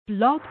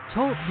Blog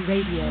Talk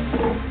Radio.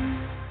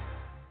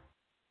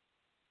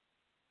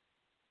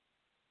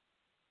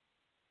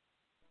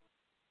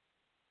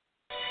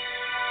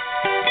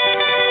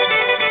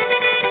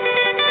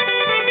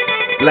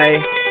 Lay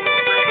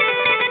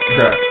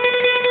the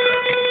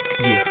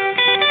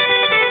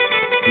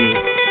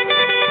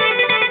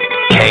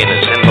Kane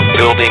is in the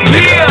building,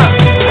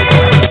 nigga.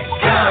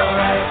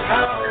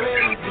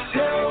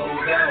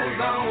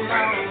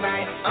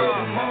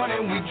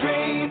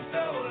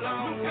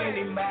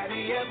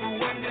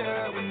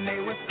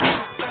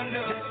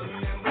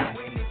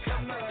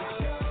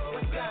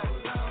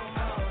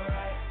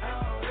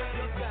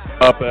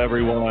 Up,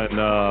 everyone.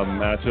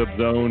 Matchup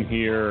Zone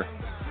here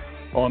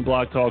on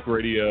Blog Talk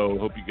Radio.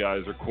 Hope you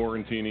guys are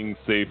quarantining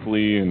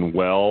safely and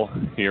well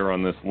here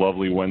on this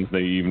lovely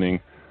Wednesday evening.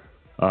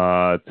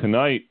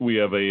 Tonight we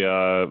have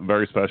a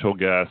very special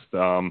guest,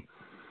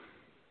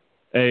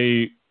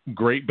 a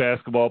great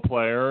basketball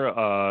player,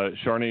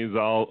 Sharnae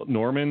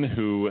Zal-Norman,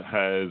 who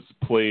has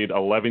played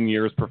 11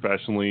 years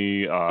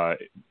professionally.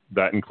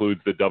 That includes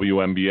the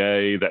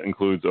WNBA, that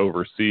includes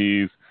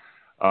overseas.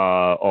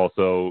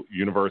 Also,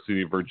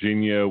 University of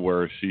Virginia,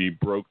 where she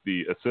broke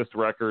the assist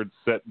record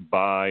set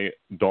by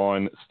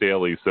Dawn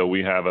Staley. So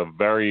we have a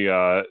very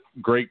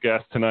great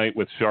guest tonight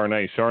with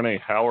Sharnae. Sharnae,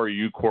 how are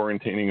you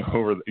quarantining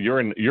over?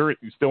 You're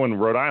still in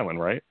Rhode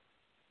Island, right?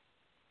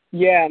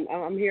 Yeah,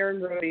 I'm here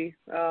in Rhode.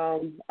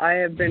 I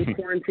have been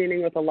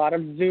quarantining with a lot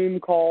of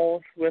Zoom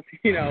calls with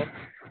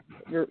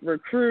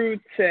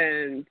recruits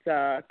and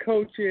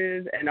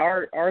coaches and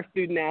our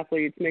student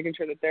athletes, making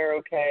sure that they're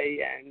okay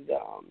and.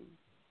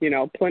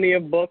 Plenty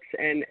of books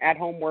and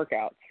at-home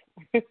workouts.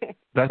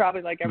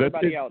 Probably like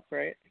everybody else,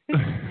 right?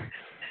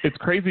 It's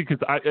crazy because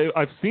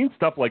I've seen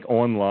stuff like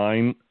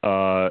online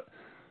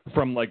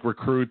from like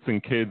recruits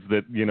and kids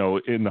that,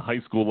 in the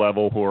high school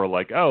level who are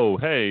like, oh,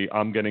 hey,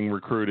 I'm getting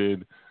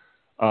recruited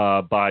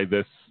by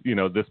this,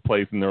 this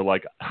place. And they're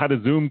like, had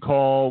a Zoom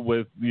call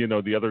with,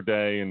 the other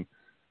day. And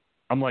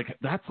I'm like,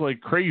 that's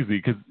like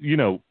crazy because,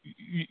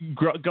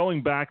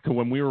 going back to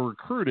when we were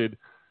recruited,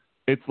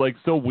 it's like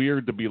so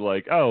weird to be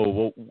like,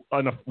 oh,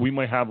 well, we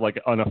might have like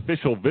an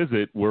official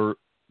visit where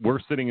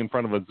we're sitting in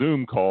front of a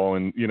Zoom call.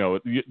 And,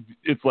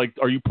 it's like,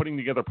 are you putting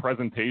together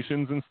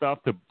presentations and stuff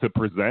to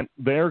present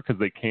there because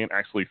they can't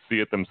actually see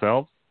it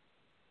themselves?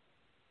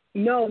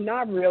 No,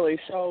 not really.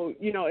 So,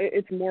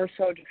 it's more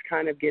so just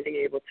kind of getting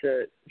able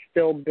to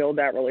still build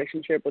that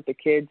relationship with the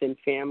kids and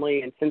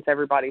family. And since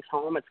everybody's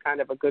home, it's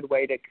kind of a good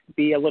way to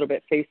be a little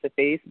bit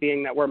face-to-face,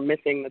 being that we're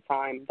missing the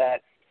time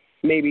that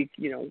maybe,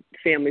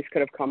 families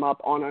could have come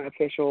up on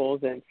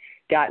unofficials and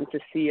gotten to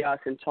see us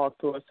and talk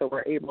to us. So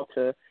we're able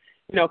to,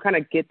 kind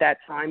of get that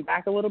time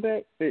back a little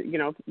bit,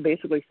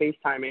 basically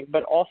FaceTiming,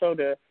 but also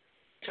to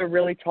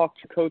really talk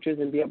to coaches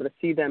and be able to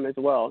see them as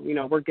well.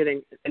 We're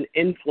getting an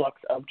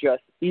influx of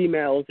just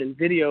emails and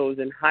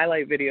videos and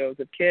highlight videos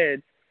of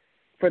kids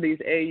for these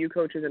AAU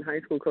coaches and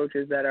high school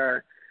coaches that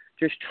are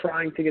just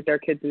trying to get their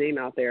kids' name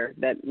out there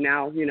that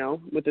now,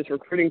 with this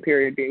recruiting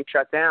period being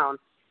shut down,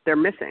 they're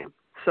missing.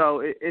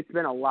 So it's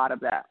been a lot of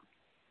that.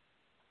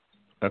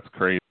 That's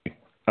crazy.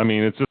 I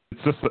mean, it's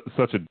just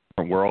such a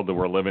different world that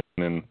we're living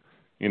in.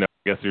 I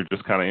guess you're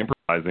just kind of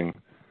improvising.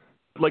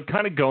 Like,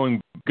 kind of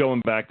going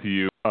back to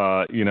you.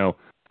 I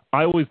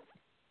always,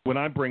 when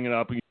I bring it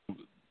up,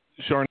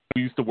 Sharnae,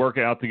 we used to work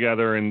out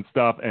together and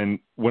stuff. And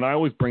when I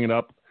always bring it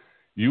up,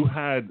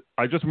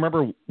 I just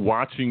remember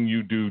watching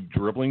you do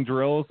dribbling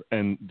drills,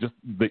 and just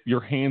that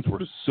your hands were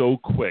so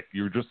quick.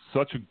 You're just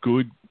such a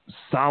good,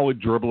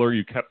 solid dribbler.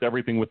 You kept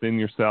everything within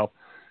yourself.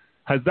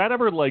 Has that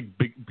ever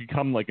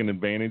become like an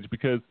advantage?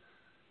 Because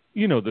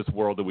this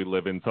world that we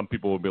live in, some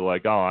people will be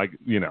like, oh,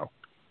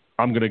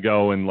 I'm going to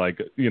go and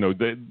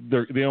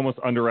they almost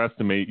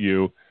underestimate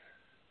you.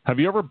 Have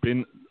you ever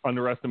been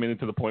underestimated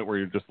to the point where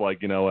you're just like,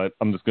 what,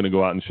 I'm just going to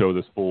go out and show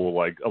this fool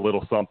like a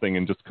little something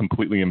and just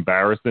completely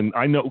embarrassed? And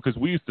I know because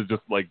we used to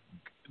just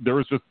there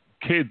was just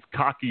kids,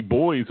 cocky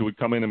boys who would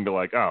come in and be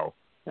like, oh,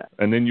 yeah.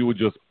 And then you would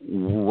just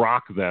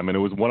rock them. And it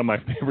was one of my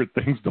favorite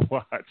things to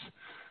watch.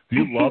 Do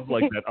you love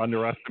that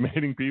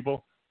underestimating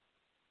people?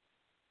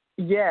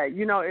 Yeah,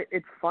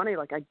 it's funny.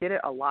 I get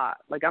it a lot.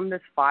 I'm this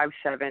 5'7",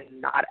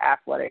 not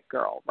athletic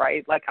girl,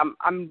 right?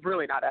 I'm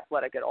really not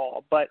athletic at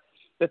all. But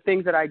the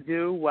things that I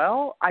do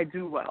well,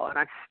 and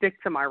I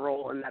stick to my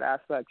role in that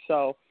aspect.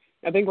 So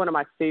I think one of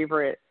my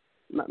favorite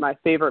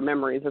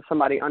memories of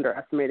somebody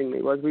underestimating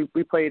me was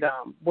we played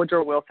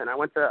Woodrow Wilson. I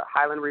went to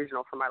Highland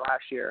Regional for my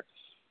last year.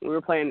 We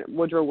were playing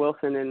Woodrow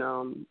Wilson in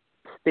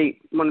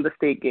one of the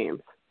state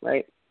games,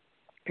 right?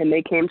 And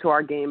they came to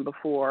our game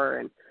before,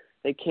 and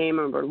they came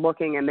and were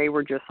looking, and they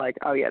were just like,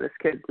 oh, yeah, this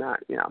kid's not,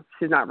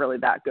 she's not really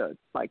that good.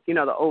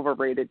 The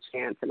overrated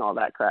chance and all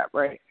that crap,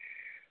 right?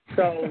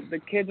 So the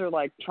kids are,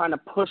 trying to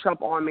push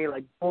up on me,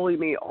 bully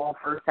me all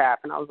first half.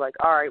 And I was like,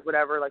 all right,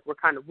 whatever. We're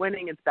kind of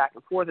winning. It's back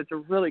and forth. It's a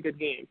really good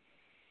game.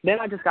 Then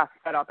I just got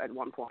fed up at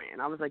one point,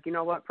 and I was like, you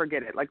know what,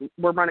 forget it.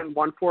 We're running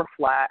 1-4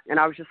 flat, and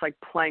I was just,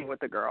 playing with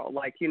the girl.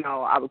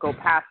 I would go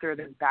past her,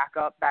 then back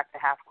to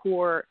half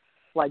court.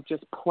 like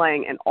just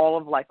playing, and all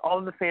of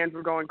the fans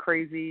were going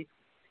crazy.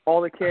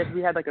 All the kids,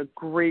 we had like a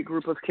great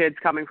group of kids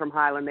coming from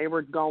Highland. They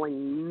were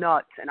going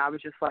nuts, and I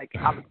was just like,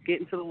 I would get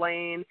into the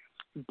lane,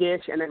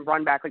 dish, and then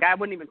run back. Like I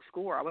wouldn't even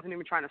score. I wasn't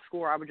even trying to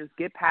score. I would just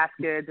get past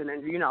kids, and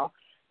then you know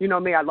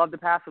me, I love to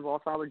pass the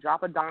ball, so I would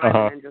drop a dime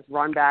and just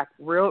run back,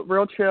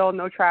 real chill,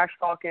 no trash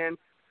talking.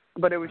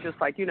 But it was just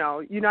like, you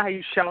know how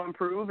you show and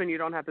prove, and you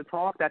don't have to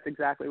talk. That's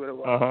exactly what it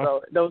was.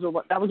 So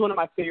that was one of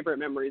my favorite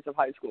memories of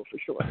high school for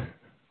sure.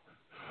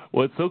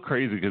 Well, it's so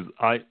crazy because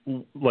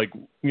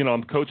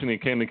I'm coaching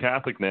at Camden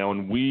Catholic now,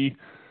 and we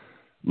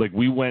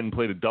went and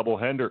played a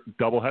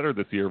doubleheader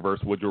this year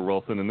versus Woodrow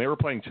Wilson, and they were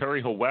playing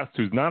Cherry Hill West,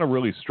 who's not a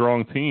really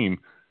strong team.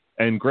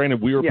 And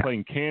granted, we were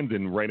playing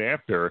Camden right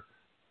after,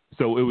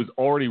 so it was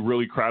already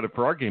really crowded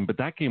for our game, but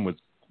that game was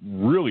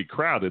really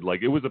crowded.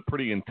 Like, it was a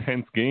pretty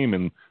intense game,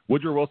 and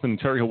Woodrow Wilson and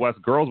Cherry Hill West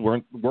girls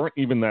weren't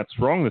even that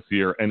strong this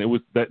year, and it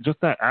was that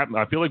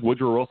I feel like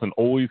Woodrow Wilson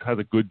always has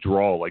a good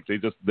draw. Like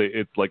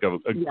it's like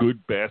a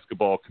good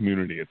basketball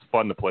community. It's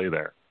fun to play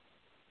there.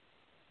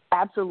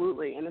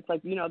 Absolutely, and it's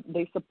like,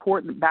 they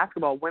support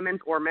basketball,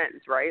 women's or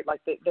men's, right? Like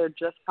they're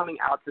just coming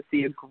out to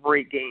see a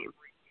great game,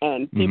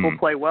 and people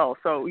play well.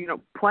 So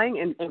playing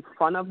in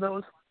front of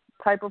those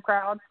type of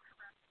crowds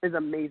is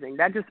amazing.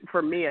 That just,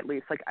 for me at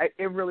least, like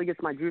it really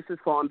gets my juices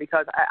flowing,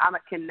 because I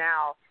can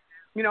now,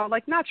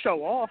 not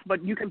show off,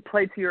 but you can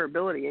play to your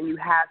ability, and you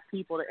have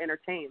people to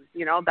entertain.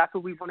 That's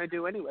what we want to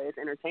do anyway, is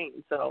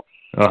entertain. So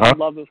I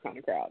love those kind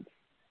of crowds.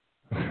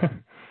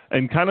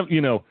 And kind of,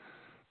 you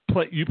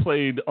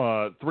played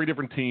 3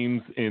 different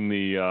teams in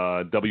the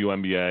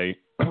WNBA.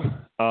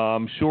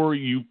 I'm sure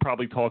you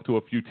probably talked to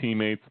a few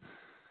teammates,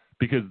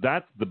 because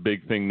that's the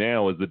big thing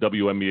now, is the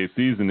WNBA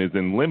season is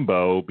in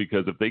limbo,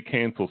 because if they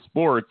cancel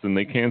sports and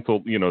they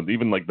cancel,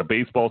 even like the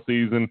baseball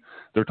season,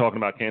 they're talking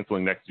about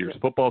canceling next year's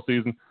football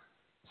season.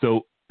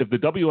 So if the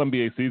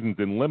WNBA season's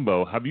in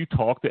limbo, have you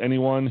talked to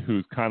anyone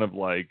who's kind of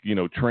like,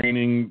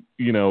 training,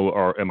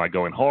 or am I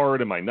going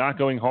hard? Am I not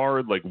going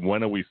hard? Like,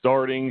 when are we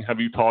starting? Have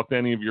you talked to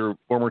any of your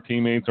former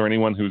teammates or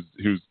anyone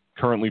who's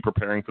currently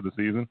preparing for the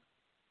season?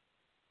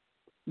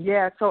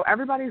 Yeah, so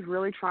everybody's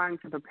really trying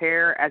to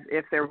prepare as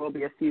if there will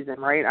be a season,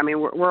 right? I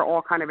mean, we're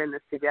all kind of in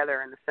this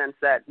together, in the sense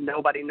that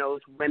nobody knows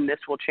when this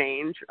will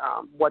change,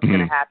 what's going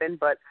to happen.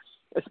 But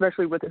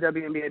especially with the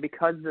WNBA,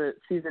 because the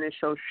season is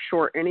so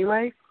short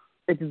anyway,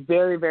 it's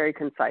very, very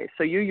concise.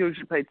 So you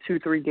usually play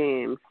 2-3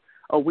 games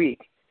a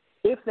week.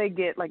 If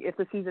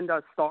the season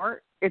does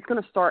start, it's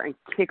going to start and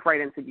kick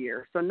right into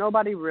gear. So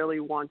nobody really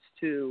wants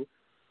to,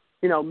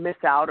 miss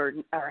out or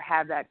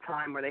have that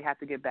time where they have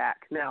to get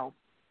back. Now,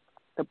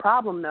 the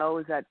problem, though,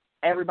 is that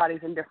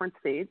everybody's in different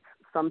states.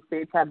 Some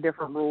states have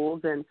different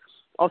rules, and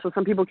also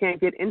some people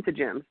can't get into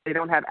gyms. They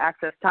don't have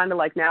access. Kind of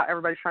like now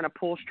everybody's trying to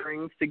pull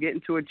strings to get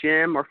into a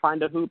gym or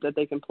find a hoop that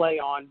they can play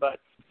on, but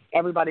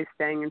everybody's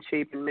staying in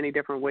shape in many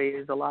different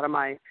ways. A lot of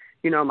my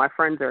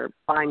friends are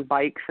buying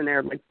bikes, and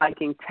they're like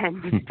biking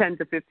 10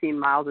 to 15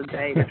 miles a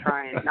day to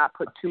try and not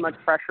put too much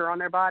pressure on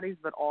their bodies,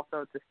 but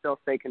also to still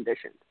stay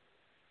conditioned.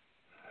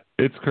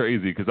 It's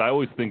crazy, because I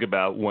always think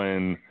about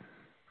when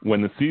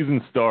the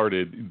season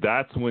started,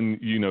 that's when,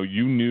 you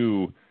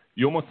knew,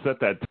 you almost set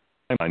that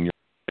timeline. You're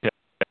like, okay,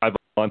 I have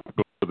a month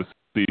before the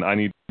season. I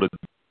need to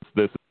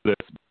do this,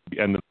 the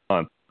end of the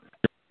month.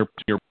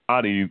 Your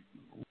body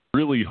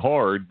really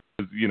hard,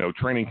 because,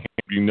 training camp,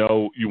 you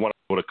want to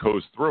be able to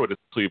coast through it,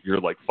 especially if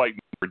you're like fighting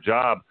for a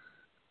job.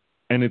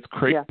 And it's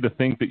crazy to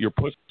think that you're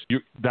pushed.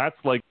 That's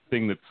like the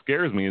thing that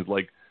scares me, is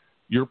like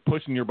you're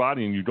pushing your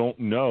body and you don't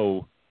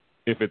know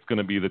if it's going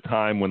to be the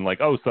time when, like,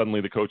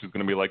 suddenly the coach is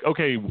going to be like,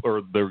 okay,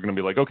 or they're going to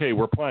be like, okay,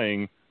 we're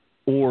playing,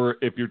 or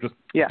if you're just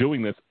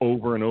doing this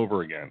over and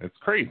over again. It's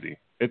crazy.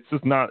 It's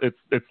just not.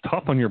 It's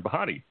tough on your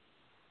body.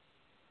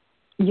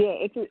 Yeah,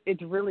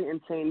 it's really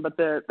insane. But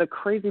the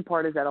crazy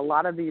part is that a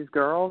lot of these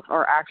girls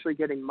are actually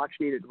getting much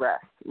needed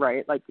rest,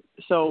 right? Like,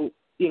 so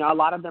a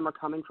lot of them are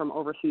coming from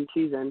overseas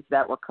seasons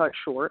that were cut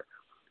short,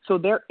 so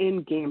they're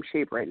in game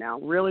shape right now.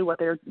 Really, what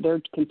they're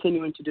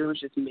continuing to do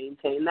is just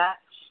maintain that.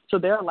 So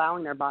they're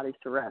allowing their bodies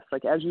to rest.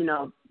 Like, as you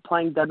know,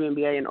 playing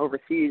WNBA and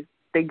overseas,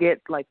 they get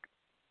like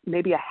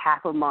maybe a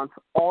half a month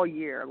all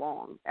year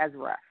long as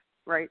rest,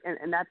 right?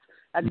 And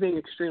that's being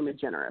extremely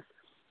generous.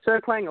 So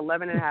they're playing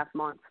 11 and a half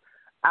months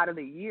out of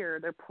the year.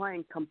 They're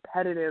playing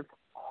competitive,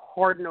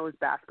 hard-nosed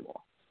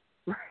basketball,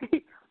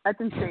 right? That's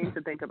insane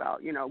to think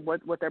about,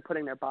 what they're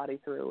putting their body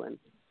through, and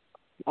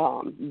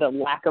the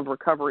lack of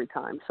recovery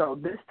time. So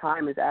this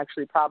time is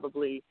actually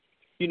probably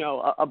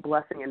a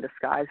blessing in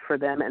disguise for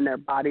them and their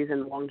bodies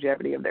and the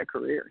longevity of their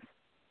careers.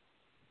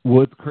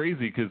 Well, it's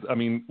crazy because, I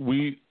mean,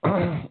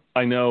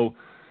 I know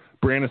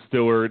Brianna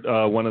Stewart,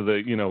 one of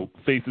the,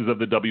 faces of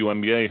the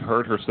WNBA,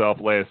 hurt herself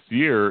last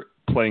year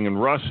playing in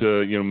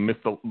Russia,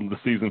 missed the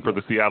season for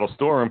the Seattle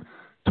Storm,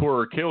 tore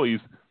her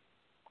Achilles.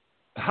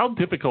 How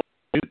difficult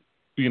is it,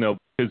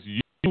 because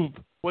you've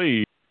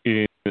played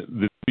in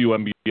the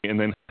WNBA and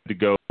then had to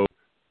go to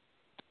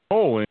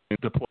Poland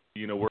to play,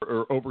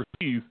 or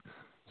overseas.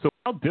 So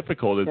how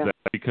difficult is that?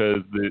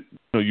 Because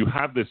you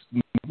have this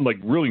like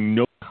really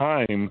no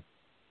time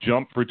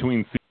jump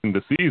between season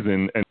to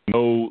season and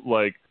no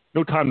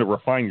time to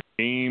refine your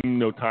game,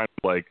 no time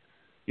to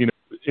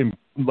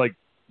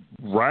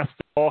rest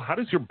at all. How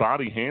does your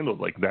body handle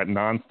like that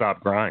nonstop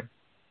grind?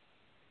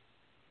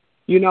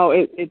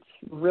 It's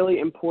really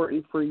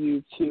important for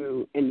you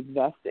to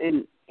invest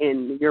in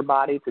your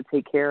body to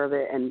take care of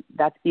it, and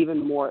that's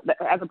even more,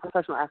 as a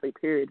professional athlete,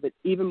 period, but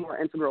even more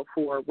integral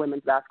for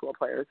women's basketball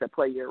players that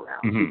play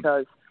year-round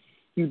because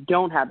you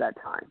don't have that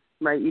time,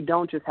 right? You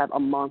don't just have a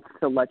month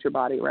to let your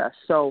body rest.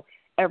 So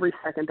every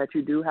second that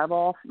you do have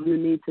off, you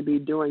need to be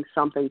doing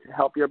something to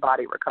help your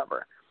body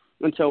recover.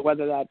 And so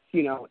whether that's,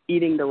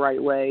 eating the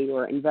right way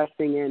or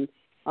investing in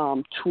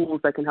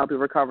tools that can help you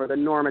recover, the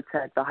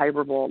Normatec, the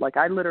Hyperbol, like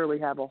I literally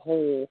have a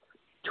whole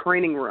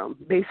training room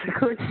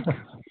basically,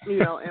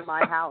 in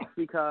my house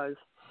because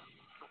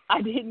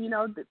I didn't,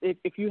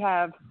 if you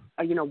have,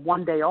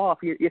 1 day off,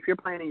 if you're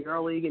playing in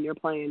EuroLeague and you're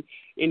playing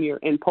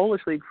in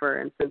Polish League,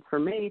 for instance, for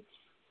me,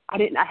 I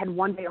had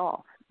 1 day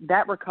off.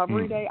 That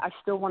recovery day, I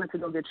still wanted to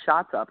go get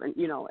shots up and,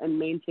 and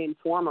maintain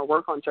form or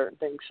work on certain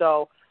things.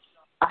 So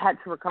I had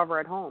to recover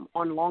at home.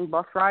 On long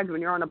bus rides,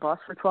 when you're on a bus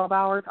for 12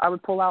 hours, I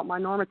would pull out my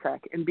Normatec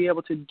and be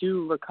able to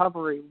do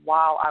recovery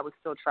while I was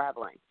still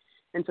traveling.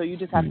 And so you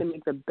just have to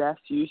make the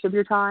best use of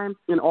your time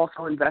and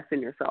also invest in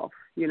yourself,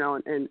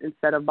 and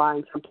instead of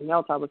buying something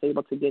else, I was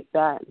able to get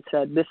that and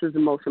said, this is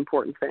the most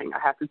important thing. I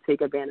have to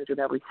take advantage of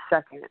every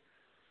second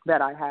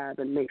that I have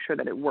and make sure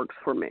that it works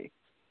for me.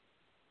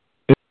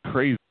 It's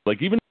crazy.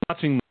 Like even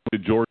watching the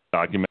Jordan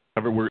documentary,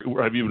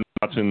 have you been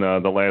watching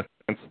The Last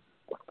Dance?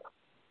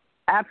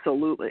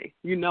 Absolutely.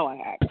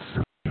 I have.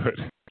 So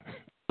good.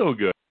 So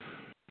good.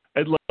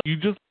 And you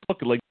just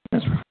look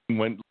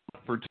went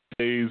for 2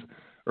 days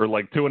or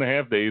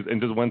 2.5 days and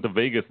just went to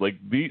Vegas.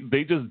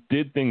 They just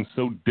did things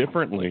so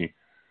differently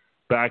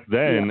back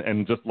then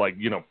and just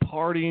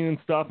partying and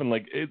stuff. And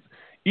it's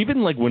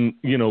even when,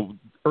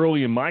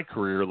 early in my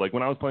career,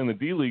 when I was playing the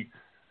D-League,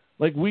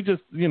 we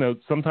just,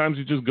 sometimes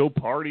you just go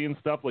party and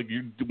stuff.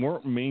 You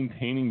weren't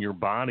maintaining your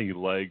body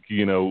like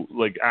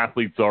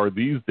athletes are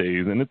these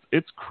days. And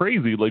it's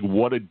crazy,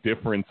 what a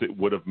difference it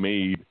would have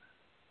made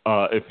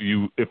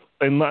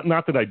and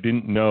not that I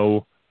didn't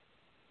know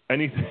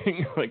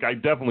anything. I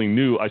definitely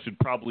knew I should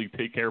probably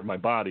take care of my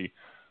body,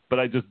 but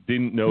I just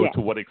didn't know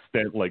to what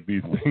extent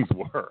these things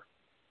were.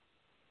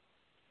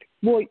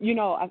 Well,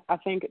 I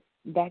think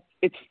that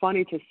it's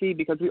funny to see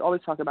because we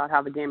always talk about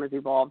how the game has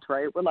evolved,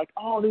 right? We're like,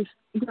 oh, these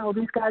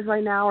guys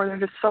right now they're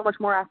just so much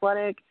more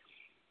athletic.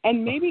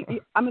 And maybe,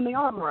 they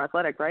are more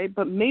athletic, right?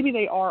 But maybe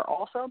they are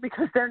also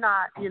because they're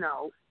not,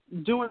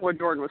 doing what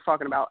Jordan was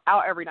talking about,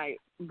 out every night,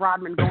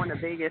 Rodman going to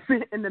Vegas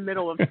in the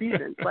middle of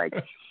seasons.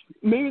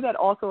 Maybe that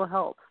also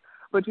helps.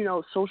 But,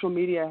 social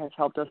media has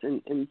helped us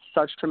in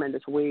such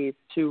tremendous ways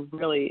to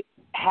really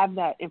have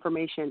that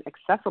information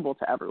accessible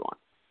to everyone.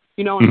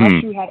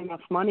 Unless you had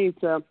enough money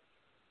to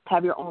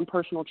have your own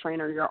personal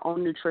trainer, your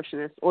own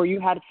nutritionist, or you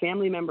had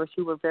family members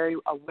who were very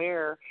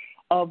aware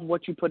of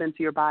what you put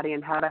into your body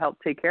and how to help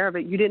take care of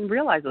it, you didn't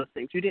realize those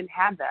things. You didn't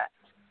have that.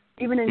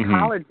 Even in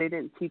college, they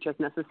didn't teach us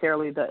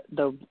necessarily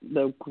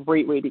the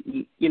great way to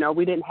eat.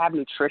 We didn't have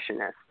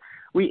nutritionists.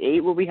 We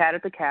ate what we had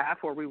at the CAF,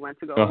 or we went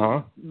to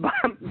go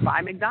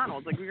buy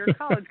McDonald's. We were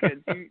college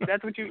kids.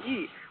 That's what you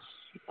eat.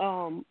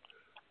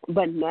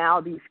 But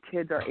now these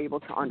kids are able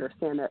to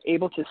understand. They're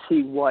able to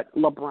see what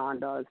LeBron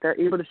does. They're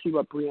able to see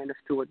what Breanna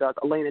Stewart does,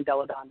 Elena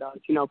Delle Donne does,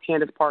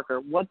 Candace Parker,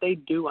 what they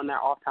do on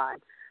their off time,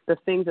 the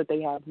things that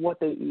they have, what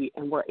they eat,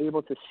 and we're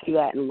able to see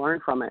that and learn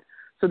from it.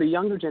 So the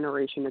younger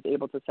generation is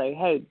able to say,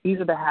 hey, these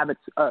are the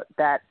habits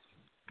that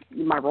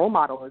my role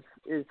model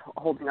is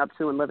holding up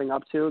to and living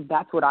up to.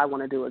 That's what I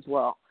want to do as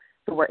well.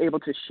 So we're able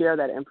to share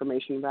that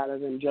information rather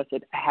than just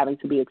it having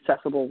to be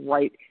accessible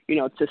right,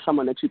 to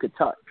someone that you could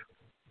touch.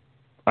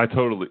 It's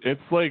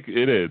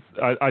it is.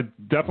 I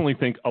definitely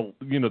think, the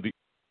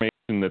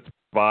information that's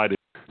provided,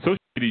 social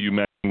media you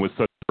mentioned was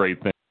such a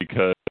great thing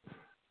because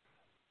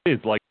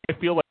it's I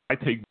feel like I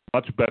take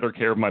much better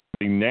care of my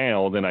body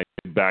now than I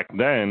did back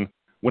then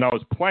when I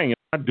was playing.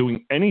 I'm not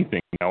doing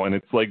anything now. And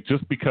it's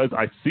just because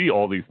I see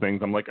all these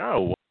things, I'm oh,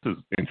 well, this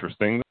is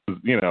interesting. This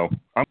is, I'm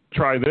going to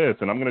try this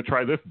and I'm going to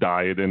try this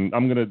diet and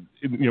I'm going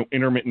to,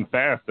 intermittent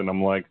fast. And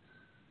I'm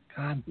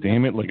God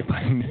damn it. If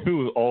I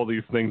knew all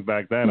these things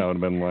back then, I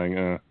would have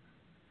been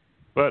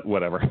but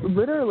whatever.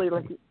 Literally,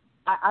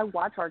 I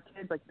watch our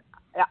kids,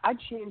 I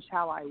changed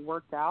how I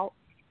worked out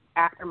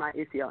after my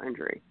ACL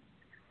injury,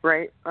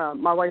 right?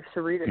 My wife,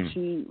 Sarita,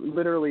 she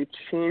literally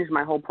changed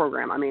my whole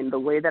program. The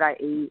way that I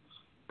ate,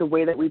 the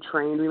way that we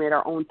trained, we made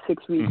our own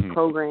 6-week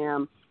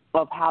program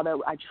of how that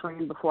I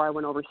trained before I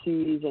went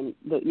overseas and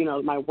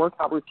my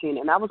workout routine.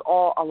 And that was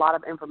all a lot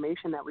of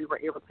information that we were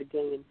able to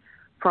gain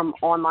from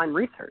online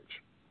research.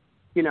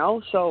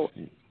 So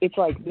it's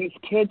these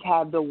kids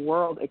have the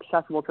world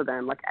accessible to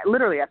them,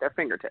 literally at their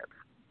fingertips.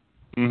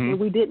 And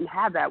we didn't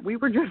have that. We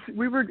were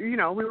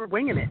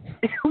winging it.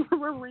 We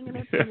were winging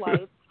it through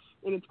life.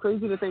 And it's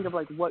crazy to think of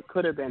what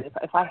could have been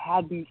if I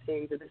had these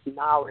things or this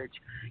knowledge,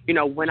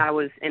 when I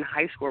was in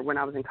high school or when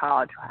I was in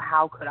college.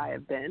 How could I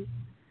have been?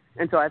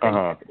 And so I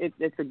think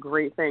it's a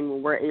great thing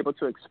when we're able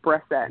to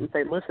express that and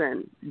say,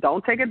 listen,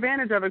 don't take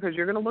advantage of it because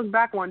you're going to look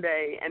back one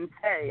day and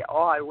say,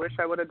 oh, I wish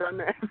I would have done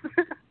this.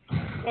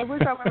 I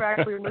wish I would have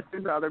actually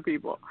listened to other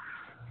people.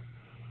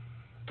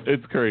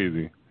 It's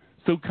crazy.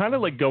 So kind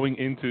of like going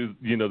into,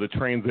 the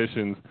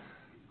transitions,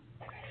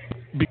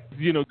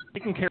 because,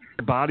 taking care of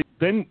your body,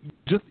 then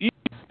just even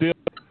still,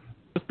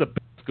 just the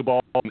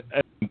basketball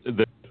and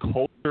the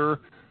culture,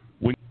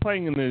 when you're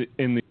playing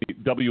in the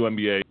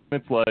WNBA,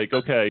 it's like,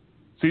 okay,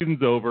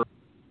 season's over.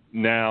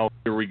 Now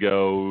here we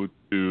go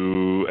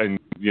to, and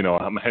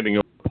I'm heading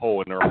over to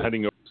Poland or I'm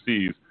heading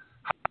overseas.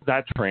 How does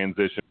that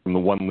transition from the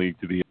one league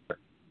to the other?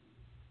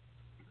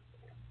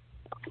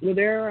 Well,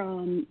 there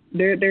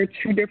are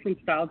two different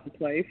styles of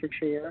play for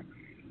sure.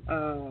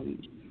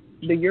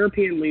 The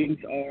European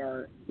leagues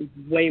are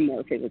way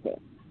more physical,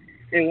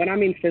 and when I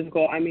mean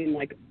physical, I mean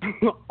like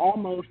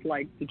almost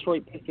like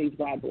Detroit Pistons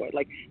bad boy,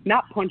 like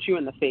not punch you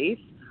in the face,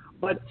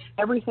 but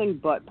everything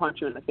but punch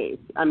you in the face.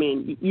 I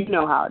mean, you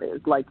know how it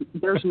is. Like,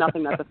 there's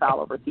nothing that's a foul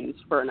overseas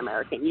for an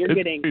American. You're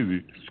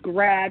getting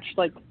scratched,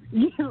 like,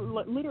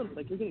 literally,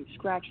 like, you're getting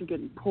scratched, you're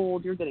getting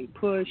pulled, you're getting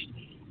pushed,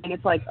 and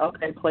it's like,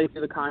 okay, play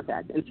through the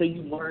contact. And so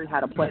you learn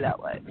how to play that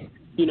way.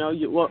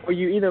 Or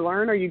you either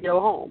learn or you go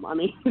home. I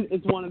mean,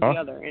 it's one or the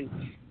other. And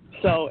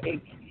so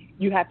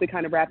you have to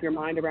kind of wrap your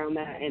mind around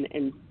that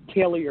and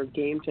tailor your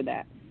game to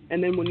that.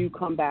 And then when you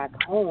come back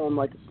home,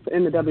 like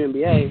in the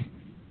WNBA,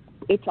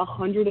 it's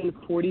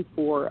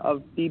 144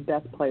 of the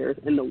best players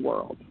in the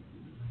world.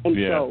 And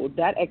so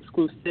that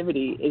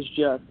exclusivity is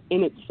just,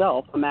 in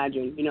itself,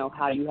 imagine,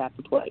 how you have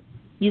to play.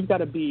 You've got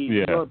to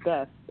be your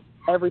best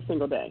every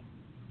single day,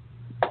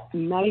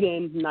 night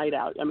in, night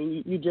out. I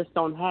mean, you just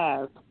don't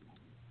have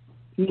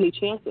many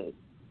chances,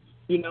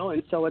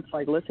 And so it's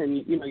like,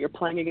 listen, you're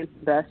playing against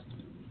the best.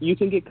 You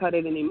can get cut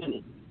at any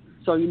minute.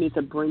 So you need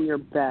to bring your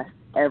best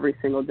every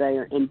single day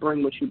and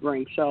bring what you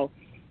bring. So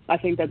I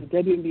think that the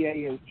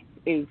WNBA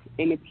is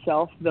in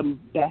itself the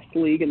best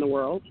league in the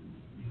world,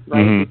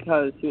 right? Mm-hmm.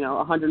 Because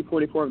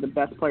 144 of the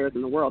best players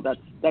in the world.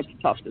 That's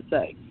tough to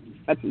say.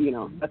 That's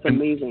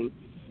amazing.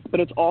 But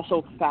it's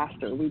also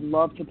faster. We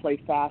love to play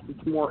fast.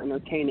 It's more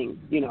entertaining,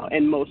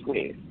 in most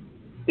ways.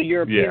 The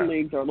European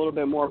leagues are a little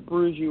bit more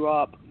bruise you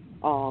up.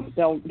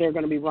 They're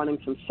going to be running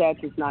some sets.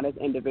 It's not as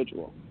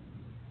individual.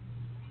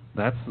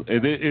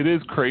 It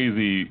is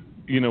crazy,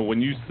 when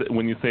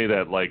you say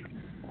that, like,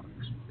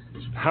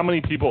 how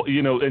many people,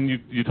 and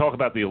you talk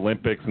about the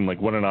Olympics and, like,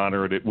 what an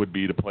honor it would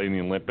be to play in the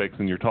Olympics,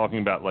 and you're talking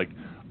about, like,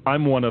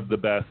 I'm one of the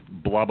best,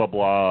 blah, blah,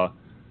 blah.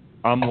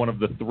 I'm one of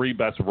the 3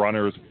 best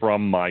runners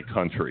from my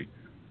country.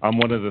 I'm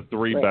one of the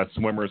 3 best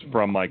swimmers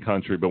from my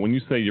country. But when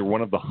you say you're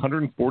one of the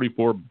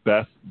 144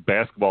 best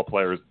basketball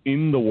players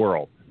in the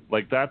world,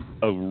 like, that's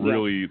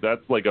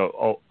that's like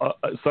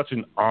such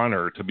an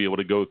honor to be able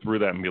to go through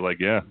that and be like,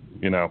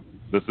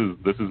 this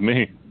is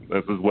me.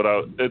 This is what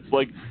it's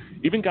like.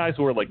 Even guys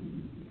who are like,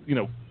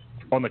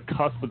 on the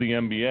cusp of the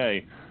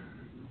NBA,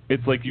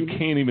 it's like you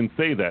can't even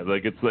say that.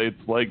 Like, it's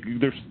like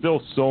there's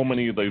still so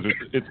many. Like,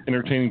 it's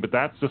entertaining, but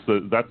that's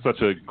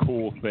such a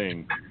cool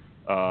thing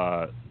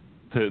to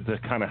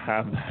kind of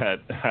have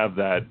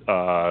that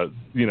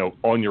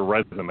on your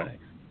resume.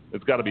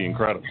 It's got to be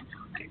incredible.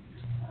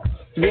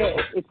 Yeah,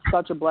 it's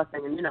such a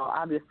blessing. And,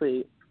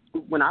 obviously,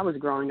 when I was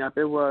growing up,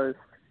 it was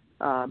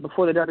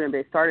before the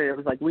WNBA started, it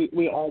was like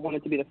we all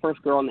wanted to be the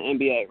first girl in the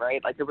NBA,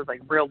 right? Like, it was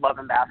like real love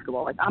in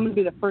basketball. Like, I'm going to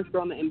be the first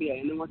girl in the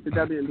NBA. And then once the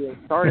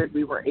WNBA started,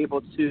 we were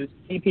able to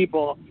see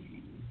people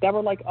that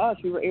were like us.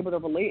 We were able to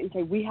relate and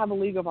say, we have a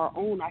league of our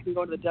own. I can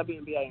go to the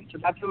WNBA. And so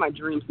that's been my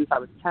dream since I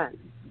was 10.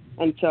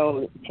 And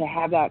so to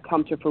have that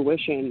come to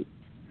fruition,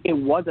 it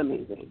was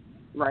amazing.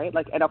 Right?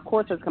 Like, and of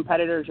course, as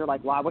competitors, you're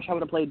like, well, I wish I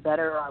would have played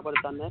better, or I would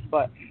have done this.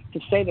 But to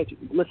say that,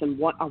 listen,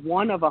 one of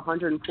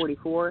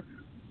 144,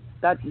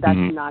 that's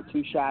not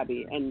too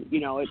shabby. And,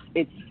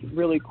 it's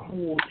really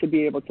cool to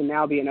be able to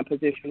now be in a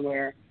position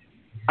where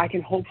I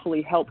can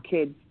hopefully help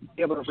kids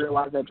be able to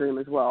realize that dream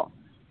as well,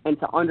 and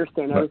to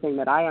understand everything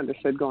that I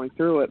understood going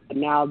through it, but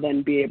now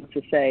then be able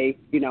to say,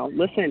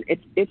 listen,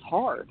 it's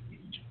hard.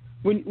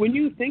 When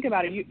you think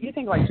about it, you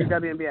think like the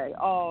WNBA.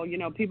 Oh,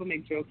 people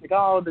make jokes like,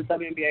 oh, the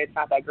WNBA is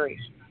not that great.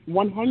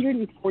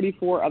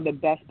 144 of the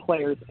best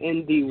players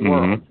in the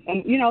world.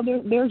 And,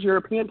 there's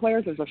European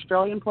players, there's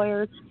Australian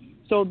players.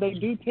 So the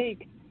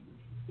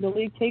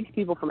league takes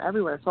people from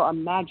everywhere. So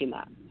imagine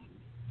that.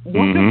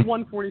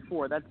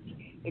 144,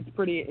 it's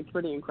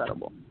pretty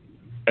incredible.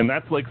 And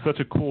that's like such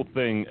a cool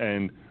thing,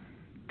 and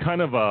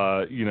kind of,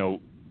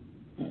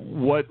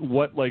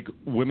 what like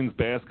women's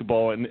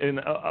basketball and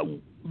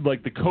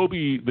like the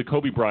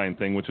Kobe Bryant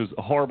thing, which was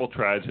a horrible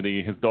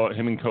tragedy. His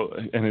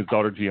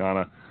daughter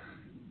Gianna,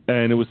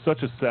 and it was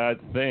such a sad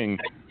thing.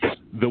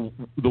 The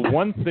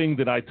one thing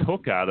that I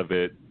took out of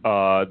it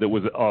that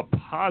was a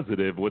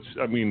positive, which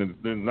I mean,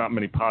 there's not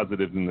many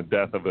positives in the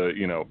death of a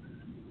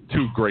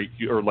two great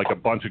or like a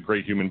bunch of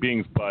great human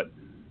beings, but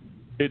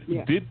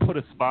it did put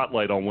a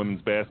spotlight on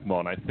women's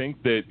basketball, and I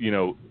think that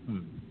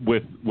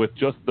with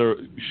just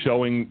the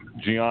showing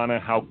Gianna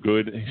how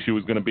good she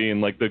was going to be,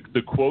 and like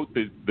the quote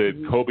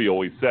that Kobe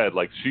always said,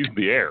 like, she's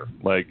the heir.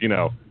 Like, you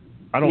know,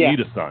 I don't need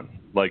a son.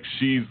 Like,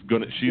 she's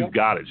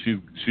got it.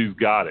 She's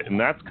got it. And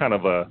that's kind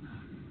of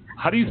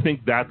how do you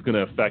think that's going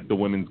to affect the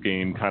women's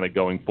game kind of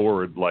going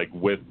forward, like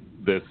with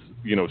this,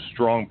 you know,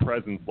 strong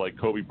presence like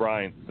Kobe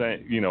Bryant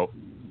saying, you know,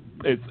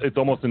 it's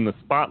almost in the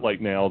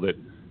spotlight now that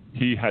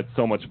he had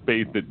so much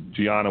faith that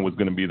Gianna was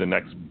going to be the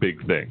next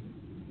big thing.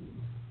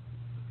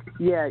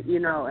 Yeah, you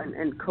know,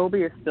 and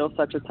Kobe is still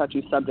such a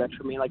touchy subject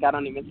for me. Like, I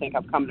don't even think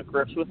I've come to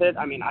grips with it.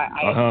 I mean,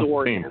 I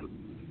adore him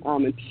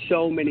in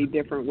so many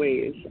different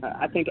ways.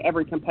 I think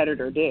every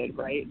competitor did,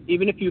 right?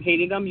 Even if you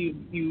hated him,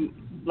 you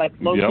like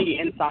low-key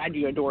inside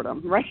you adored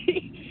him, right?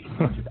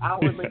 Just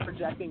outwardly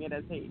projecting it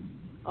as hate.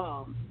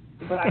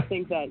 But I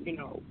think that, you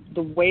know,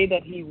 the way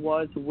that he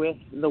was with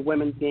the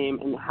women's game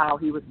and how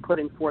he was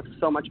putting forth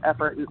so much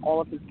effort and all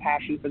of his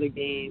passion for the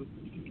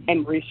game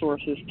and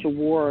resources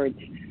towards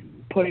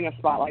putting a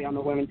spotlight on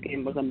the women's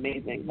game was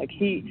amazing. Like,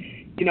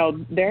 he, you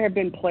know, there have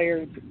been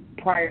players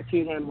prior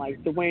to him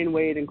like Dwayne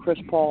Wade and Chris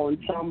Paul and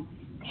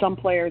some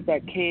players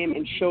that came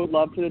and showed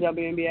love to the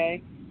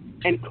WNBA.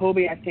 And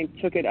Kobe, I think,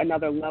 took it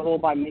another level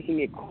by making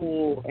it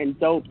cool and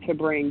dope to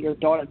bring your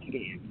daughter to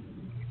games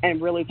and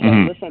really say,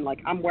 listen, like,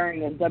 I'm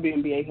wearing a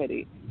WNBA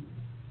hoodie.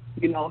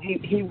 You know,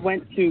 he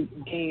went to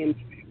games,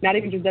 not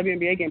even just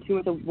WNBA games, he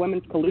went to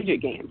women's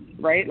collegiate games,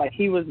 right? Like,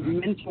 he was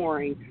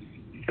mentoring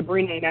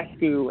Sabrina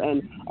Ionescu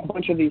and a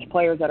bunch of these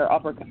players that are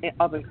up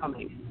and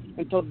coming.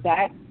 And so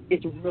that is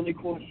really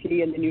cool to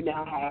see. And then you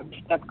now have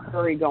Steph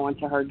Curry going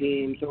to her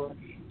games, or,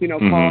 you know,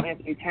 Karl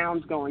Anthony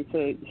Towns going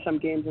to some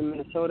games in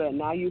Minnesota. And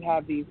now you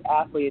have these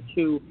athletes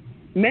who,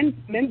 men's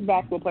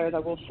basketball players, I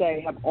will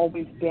say, have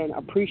always been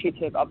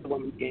appreciative of the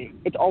women's game.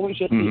 It's always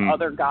just the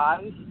other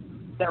guys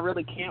that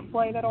really can't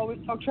play that always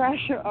talk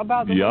trash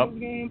about the women's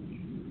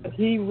game. But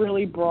he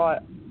really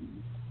brought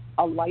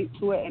a light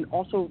to it and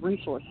also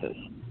resources.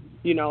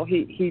 You know,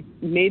 he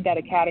made that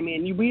academy,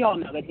 and we all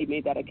know that he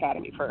made that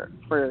academy for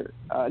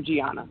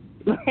Gianna.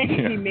 Right?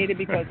 Yeah. He made it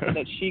because so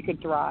that she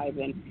could thrive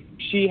and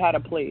she had a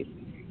place.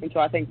 And so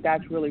I think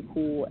that's really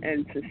cool,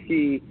 and to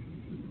see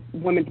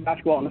women's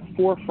basketball on the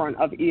forefront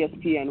of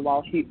ESPN,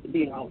 while he,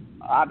 you know,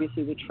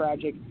 obviously the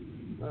tragic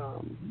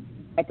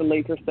at the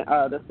Lakers,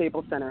 the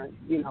Staples Center,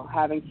 you know,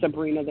 having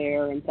Sabrina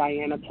there and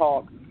Diana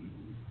talk.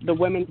 The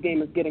women's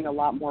game is getting a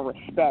lot more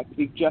respect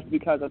just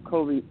because of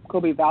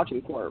Kobe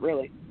vouching for it,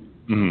 really.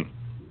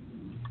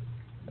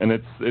 And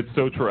it's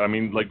so true. I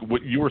mean, like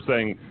what you were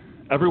saying,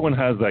 everyone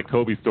has that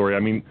Kobe story. I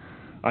mean,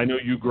 I know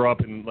you grew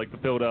up in like the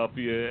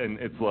Philadelphia, and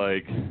it's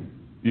like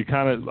you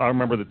kind of. I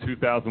remember the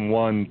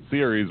 2001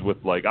 series with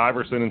like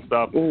Iverson and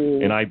stuff,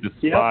 and I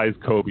despised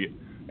Kobe.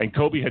 And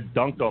Kobe had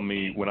dunked on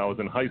me when I was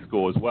in high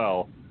school as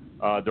well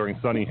during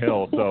Sunny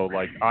Hill. So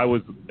like I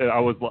was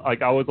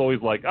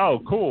always like, oh,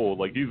 cool,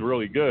 like he's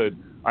really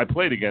good. I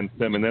played against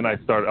him, and then I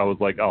was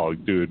like, oh,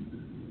 dude,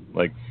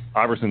 like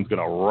Iverson's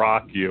gonna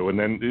rock you, and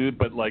then it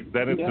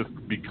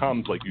just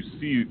becomes like you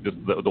see just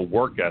the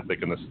work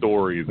ethic and the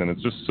stories, and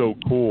it's just so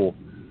cool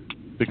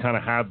to kind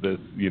of have this,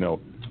 you know,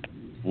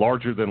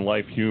 larger than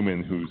life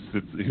human who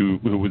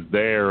was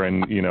there,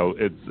 and you know,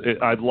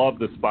 I love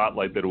the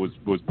spotlight that was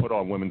put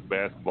on women's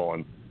basketball,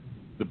 and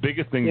the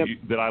biggest thing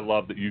that I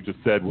love that you just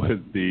said was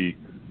the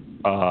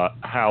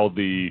how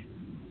the,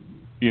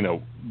 you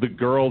know, the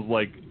girls,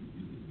 like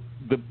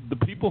the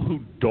people who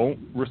don't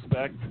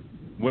respect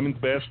women's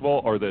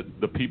basketball are the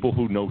people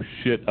who know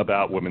shit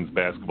about women's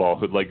basketball.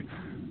 Who, like,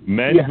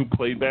 men who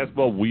played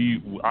basketball,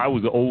 I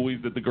was always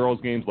at the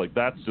girls' games. Like,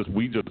 that's just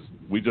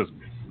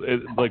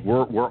like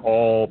we're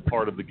all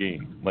part of the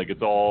game. Like,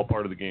 it's all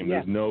part of the game.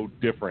 There's no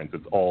difference.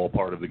 It's all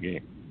part of the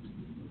game.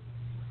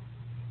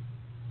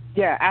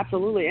 Yeah,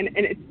 absolutely. And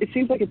it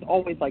seems like it's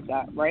always like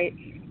that, right?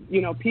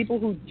 You know, people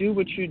who do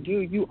what you do,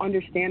 you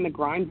understand the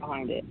grind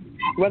behind it.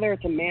 Whether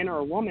it's a man or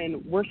a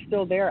woman, we're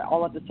still there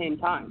all at the same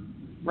time.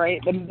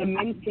 Right? The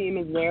men's team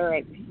is there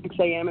at 6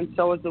 a.m. and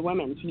so is the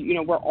women's. You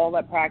know, we're all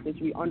at practice.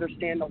 We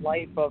understand the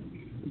life of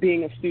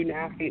being a student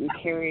athlete and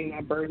carrying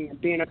that burden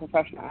of being a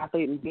professional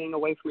athlete and being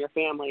away from your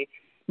family.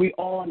 We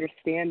all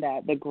understand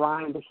that, the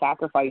grind, the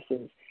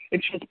sacrifices.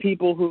 It's just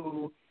people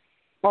who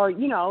are,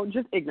 you know,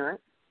 just ignorant,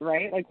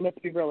 right? Like, let's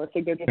be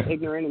realistic. They're just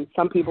ignorant, and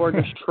some people are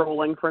just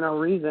trolling for no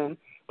reason.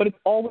 But it's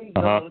always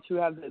those who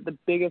have the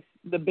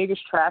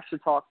biggest trash to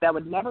talk that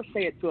would never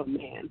say it to a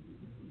man.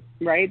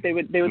 Right? They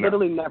would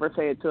literally never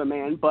say it to a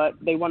man, but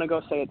they want to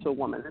go say it to a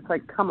woman. It's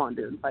like, come on,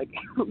 dude. Like,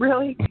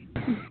 really?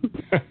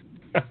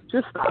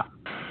 Just stop.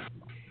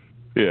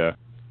 Yeah.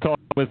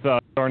 Talking with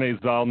Charnay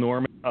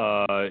Zal-Norman.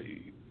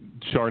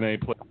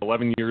 Charnay played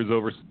 11 years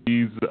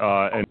overseas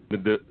and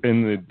in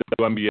the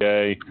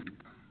WNBA.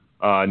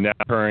 Now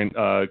current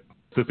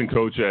assistant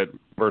coach at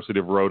University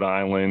of Rhode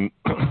Island,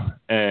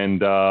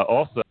 and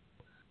also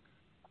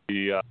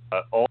the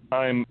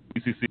all-time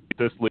UCC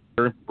assist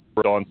leader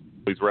on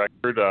his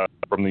record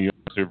from the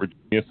University of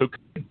Virginia. So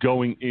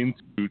going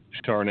into,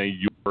 Charnay,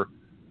 your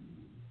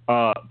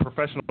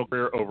professional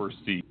career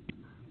overseas,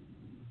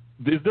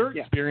 Is there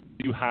Yeah. experience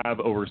you have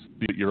overseas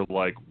that you're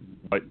like,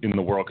 what in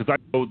the world? Because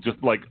I know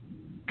just like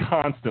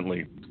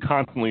constantly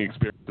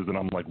experiences, and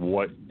I'm like,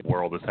 what in the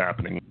world is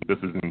happening? This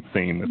is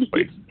insane, this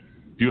place.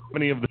 Do you have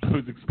any of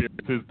those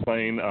experiences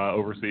playing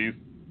overseas?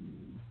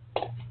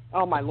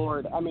 Oh my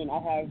Lord! I mean,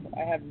 I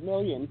have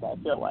millions. I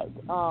feel like.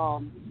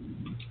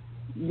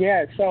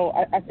 Yeah. So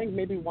I think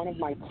maybe one of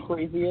my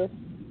craziest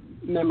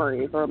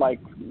memories, or like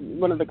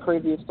one of the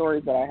craziest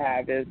stories that I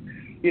have, is,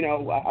 you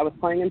know, I was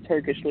playing in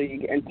Turkish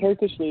League, and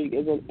Turkish League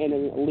is in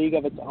a league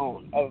of its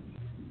own, of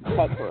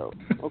cutthroat.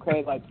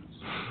 Okay, like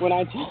when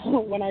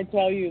I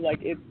tell you, like,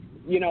 it's,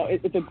 you know,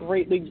 it's a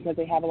great league because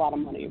they have a lot of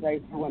money,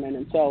 right, for women,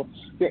 and so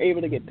you're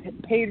able to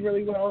get paid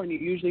really well, and you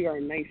usually are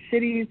in nice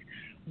cities,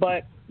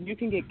 but you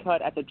can get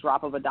cut at the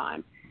drop of a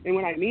dime. And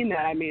when I mean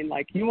that, I mean,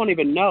 like, you won't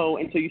even know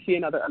until you see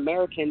another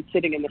American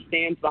sitting in the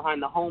stands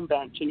behind the home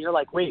bench, and you're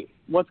like, wait,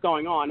 what's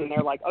going on? And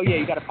they're like, oh, yeah,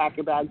 you got to pack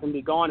your bags and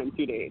be gone in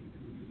 2 days.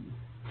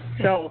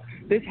 So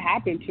this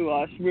happened to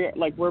us.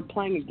 We're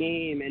playing a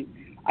game, and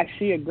I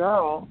see a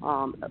girl.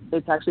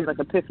 It's actually like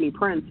Epiphany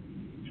Prince.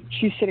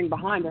 She's sitting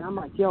behind, and I'm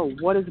like, yo,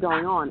 what is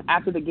going on?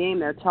 After the game,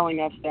 they're telling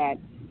us that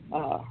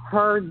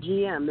her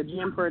GM, the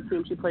GM for a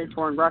team she played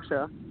for in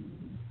Russia,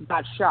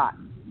 got shot.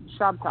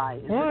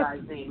 Shabtai is the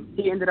guy's name.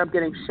 He ended up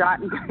getting shot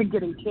and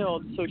getting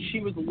killed, so she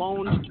was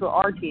loaned to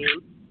our team,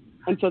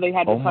 and so they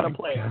had to cut a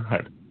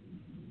player.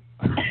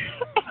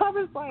 I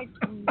was like,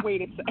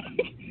 wait a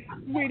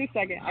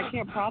second, I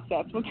can't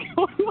process what's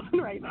going on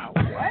right now.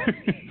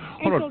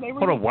 What?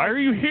 Hold on, why are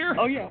you here?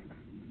 Oh, yeah.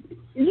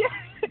 Yeah,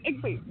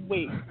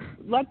 wait,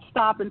 let's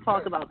stop and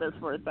talk about this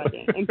for a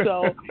second. And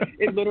so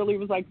it literally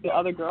was like the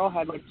other girl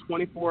had like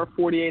 24,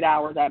 48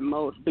 hours at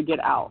most to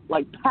get out,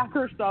 like pack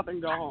her stuff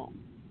and go home.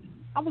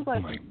 I was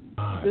like,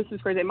 this is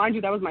crazy. Mind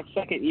you, that was my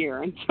second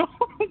year. And so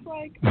I was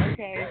like,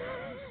 okay,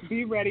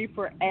 be ready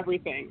for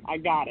everything. I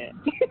got it.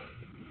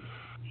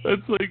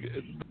 It's like,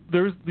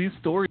 there's these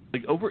stories,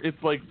 like,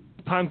 it's like,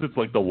 sometimes it's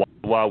like the Wild,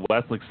 Wild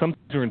West. Like,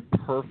 sometimes you're in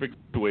perfect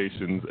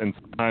situations, and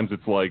sometimes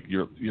it's like,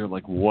 you're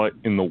like,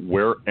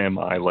 where am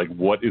I? Like,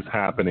 what is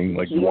happening?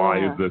 Like,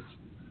 why is this?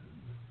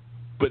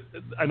 But,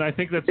 and I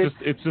think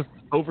it's just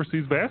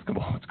overseas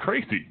basketball. It's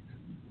crazy.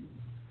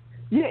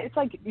 Yeah, it's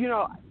like, you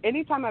know,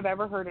 anytime I've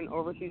ever heard an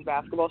overseas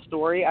basketball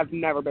story, I've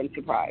never been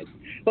surprised.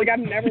 Like, I've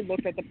never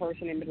looked at the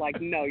person and been like,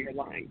 no, you're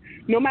lying.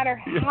 No matter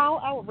how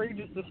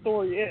outrageous the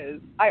story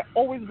is, I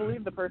always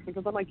believe the person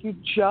because I'm like, you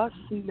just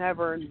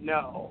never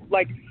know.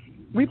 Like,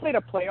 we played a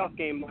playoff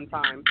game one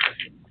time,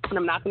 and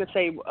I'm not going to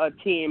say a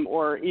team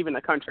or even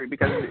a country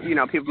because, you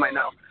know, people might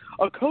know.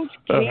 A coach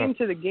came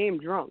to the game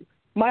drunk.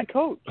 My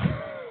coach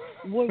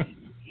was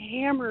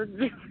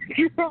hammered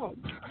drunk.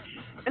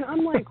 And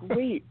I'm like,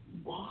 wait,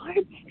 what?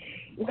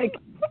 Like,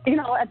 you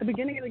know, at the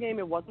beginning of the game,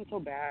 it wasn't so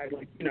bad.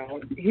 Like, you know,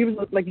 he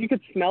was like, you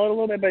could smell it a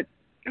little bit, but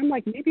I'm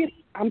like,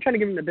 maybe I'm trying to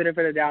give him the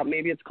benefit of the doubt.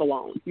 Maybe it's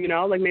cologne, you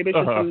know, like maybe it's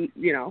just some,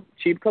 you know,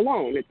 cheap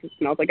cologne. It just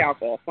smells like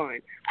alcohol,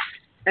 fine.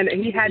 And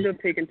he had to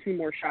have taken 2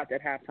 more shots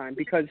at halftime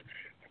because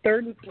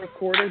third and fourth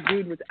quarter,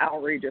 dude was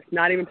outrageous,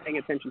 not even paying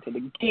attention to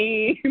the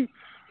game,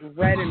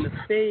 red in the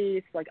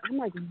face. Like, I'm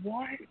like,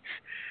 what?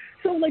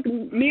 So, like,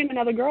 me and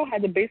another girl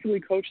had to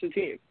basically coach the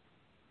team.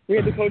 We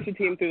had to coach the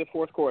team through the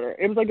fourth quarter.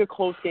 It was like a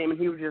close game, and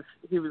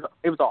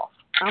it was off.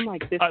 I'm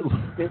like,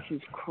 this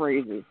is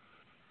crazy.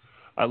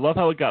 I love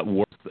how it got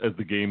worse as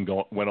the game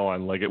went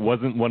on. Like, it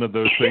wasn't one of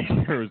those things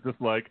where it was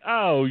just like,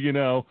 oh, you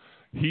know,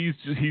 he's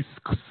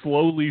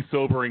slowly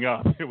sobering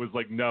up. It was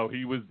like, no,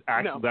 he was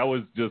actually, that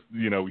was just,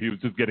 you know, he was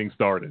just getting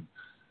started.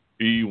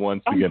 He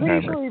wants to get hammered.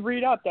 I'm pretty sure he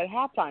re-upped at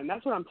halftime.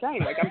 That's what I'm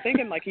saying. Like, I'm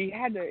thinking, like, he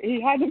had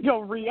to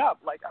go re-up.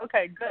 Like,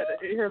 okay, good.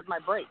 Here's my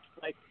break.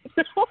 Like,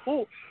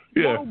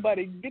 no,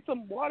 buddy, get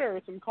some water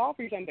or some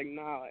coffee or something.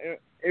 No,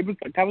 it was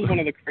like, that was one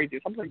of the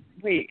craziest. I was like,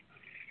 wait,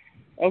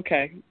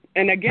 okay.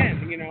 And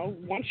again, you know,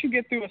 once you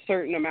get through a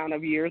certain amount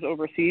of years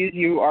overseas,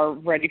 you are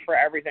ready for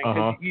everything.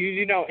 'Cause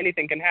you know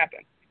anything can happen.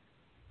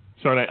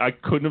 Sorry, I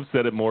couldn't have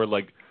said it more.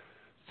 Like,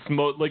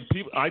 smoke. Like,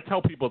 people, I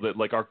tell people that,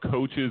 like, our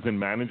coaches and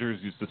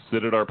managers used to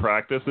sit at our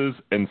practices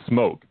and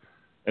smoke,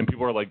 and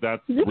people are like,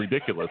 "That's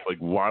ridiculous. Like,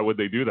 why would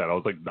they do that?" I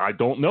was like, "I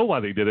don't know why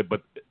they did it,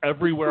 but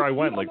everywhere I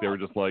went, like, they were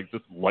just like,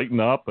 just lighten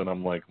up," and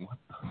I'm like,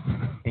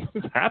 "What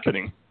is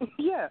happening?"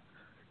 Yeah.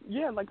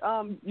 Like,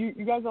 you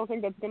guys don't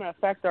think that's going to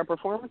affect our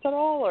performance at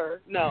all,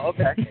 or no?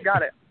 Okay,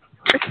 got it.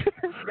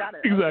 Got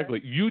it. Exactly.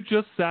 Okay. You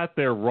just sat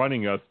there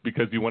running us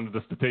because you wanted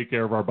us to take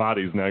care of our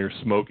bodies. Now you're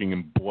smoking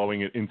and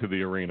blowing it into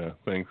the arena.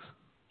 Thanks.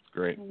 It's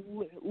great.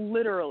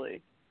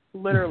 Literally.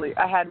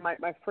 I had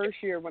my first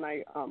year when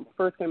I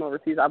first came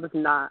overseas, I was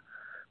not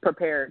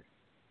prepared.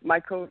 My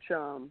coach,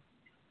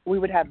 we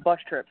would have bus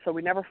trips, so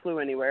we never flew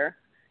anywhere.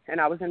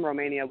 And I was in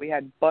Romania. We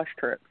had bus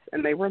trips,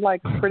 and they were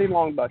like pretty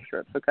long bus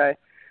trips, okay?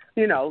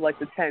 You know, like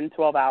the 10,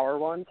 12-hour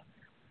ones.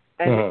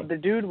 And the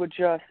dude would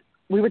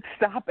we would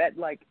stop at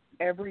like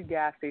every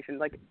gas station.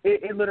 Like,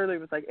 it literally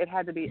was like, it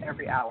had to be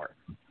every hour.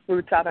 We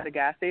would stop at a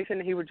gas station,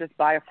 and he would just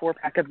buy a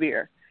 4-pack of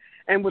beer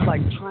and would,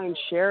 like, try and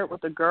share it with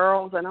the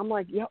girls. And I'm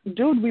like, yo,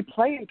 dude, we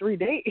play in 3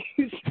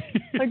 days.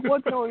 Like,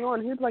 what's going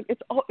on? He's like,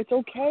 it's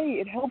okay.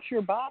 It helps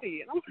your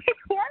body. And I'm like,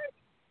 what?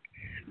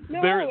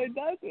 No, it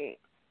doesn't.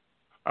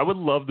 I would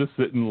love to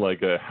sit in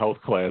like a health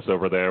class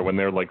over there when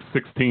they're like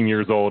 16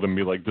 years old and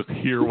be like, just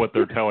hear what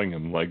they're telling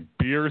them. Like,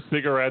 beer,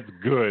 cigarettes,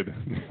 good.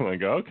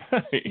 Like,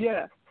 okay.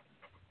 Yeah.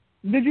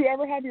 Did you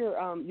ever have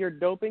your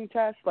doping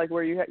test, like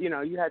where you had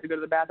to go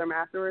to the bathroom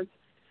afterwards?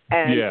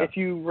 And if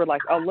you were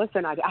like, oh,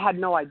 listen, I had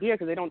no idea,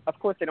 because they don't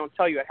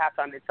tell you at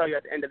halftime. They tell you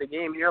at the end of the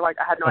game. And you're like,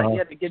 I had no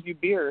idea they give you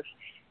beers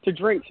to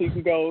drink so you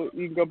can go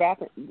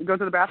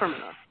to the bathroom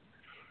enough.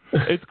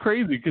 It's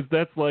crazy because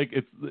that's like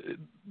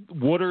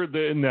water.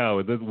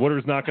 The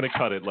water's not going to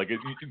cut it. Like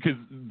because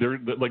they're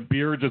like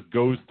beer just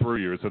goes through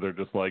you, so they're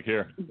just like,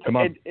 here, come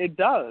on. It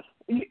does.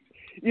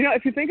 You know,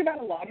 if you think about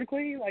it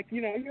logically, like,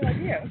 you know, you're like,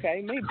 yeah,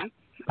 okay, maybe.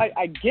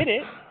 I get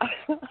it.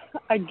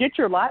 I get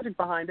your logic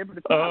behind it, but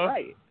it's not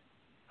right.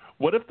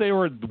 What if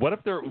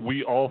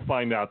we all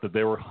find out that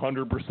they were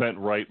 100%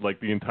 right,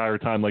 like the entire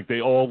time, like they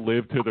all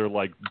lived to their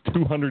like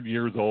 200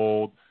 years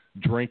old,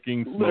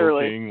 drinking, smoking,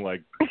 literally,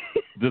 like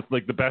just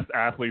like the best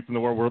athletes in the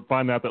world. We're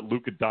finding out that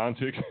Luka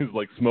Doncic is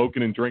like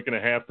smoking and drinking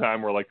at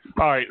halftime. We're like,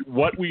 all right,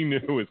 what we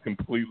knew is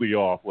completely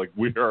off. Like,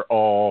 we are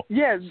all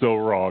so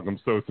wrong. I'm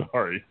so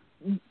sorry.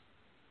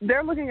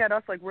 They're looking at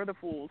us like we're the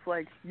fools.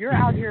 Like, you're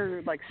out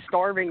here like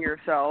starving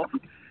yourself,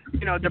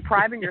 you know,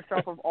 depriving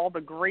yourself of all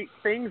the great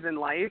things in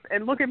life.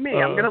 And look at me.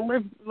 I'm going to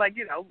live, like,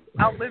 you know,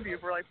 outlive you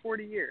for like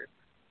 40 years.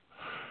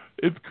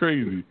 It's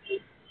crazy.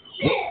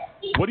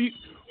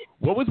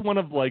 What was one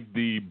of like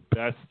the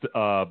best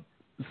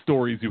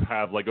stories you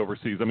have like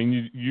overseas? I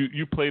mean,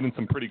 you played in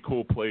some pretty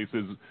cool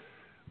places.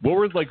 What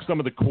were like some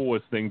of the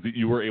coolest things that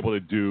you were able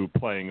to do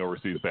playing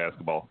overseas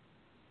basketball?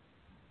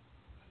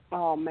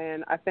 Oh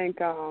man, I think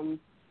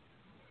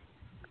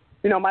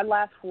you know, my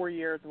last 4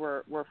 years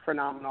were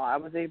phenomenal. I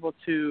was able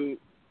to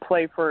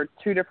play for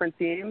 2 different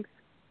teams,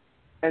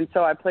 and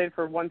so I played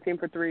for one team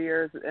for 3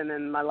 years, and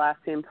then my last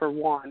team for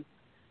 1,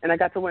 and I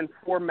got to win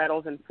 4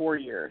 medals in 4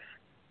 years.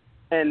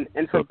 And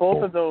for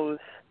both of those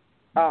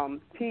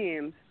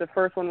teams, the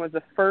first one was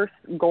the first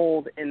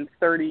gold in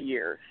 30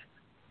 years,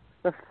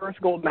 the first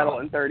gold medal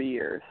in 30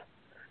 years,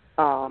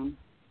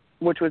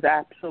 which was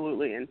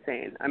absolutely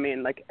insane. I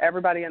mean, like,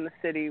 everybody in the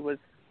city was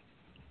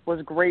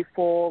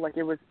grateful. Like,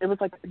 it was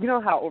like, you know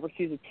how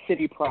overseas it's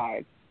city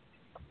pride.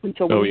 And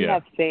so when you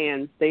have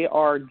fans, they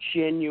are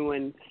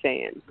genuine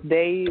fans.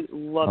 They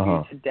love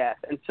you to death.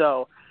 And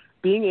so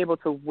being able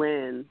to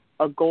win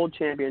a gold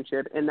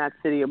championship in that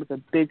city, it was a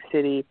big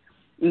city,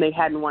 and they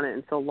hadn't won it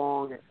in so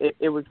long.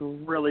 It was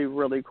really,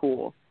 really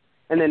cool.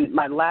 And then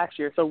my last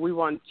year, so we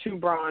won 2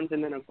 bronze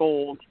and then a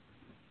gold.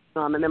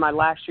 And then my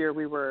last year,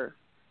 we were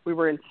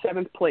in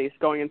 7th place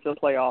going into the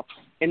playoffs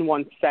and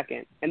won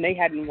 2nd. And they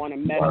hadn't won a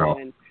medal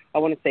in, I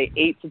want to say,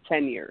 8 to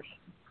 10 years.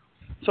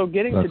 So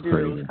getting to do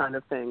those kind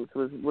of things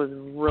was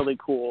really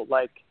cool.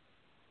 Like,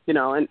 you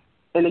know, and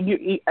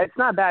it's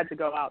not bad to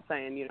go out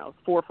saying, you know,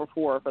 4 for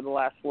 4 for the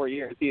last 4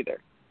 years either.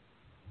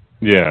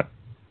 Yeah.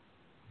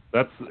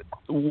 That's,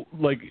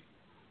 like,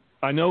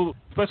 I know,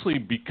 especially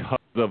because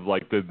of,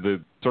 like, the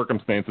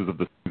circumstances of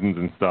the seasons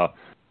and stuff,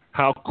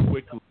 how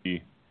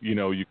quickly, you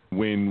know, you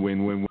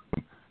win.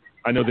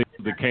 I know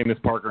the Candace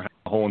Parker had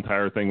the whole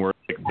entire thing where,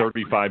 like,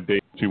 35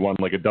 days she won,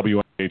 like, a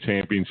WNBA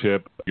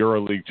championship,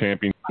 Euroleague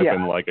championship,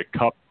 and, like, a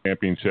cup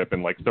championship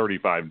in, like,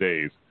 35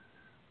 days.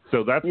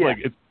 So that's, like,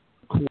 it's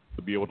cool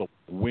to be able to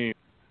win,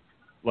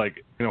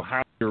 like, you know,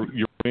 have your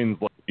wins,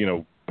 like, you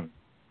know,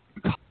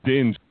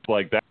 in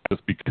like that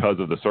just because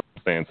of the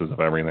circumstances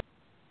of everything.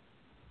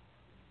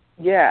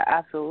 Yeah,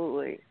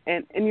 absolutely.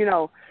 And you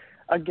know,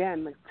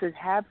 again, like, to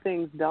have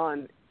things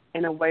done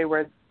in a way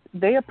where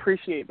they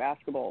appreciate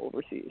basketball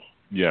overseas.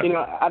 Yeah. You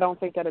know, I don't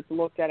think that it's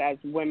looked at as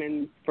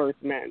women's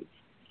versus men's.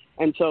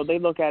 And so they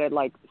look at it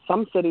like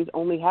some cities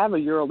only have a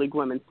EuroLeague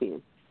women's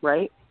team,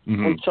 right?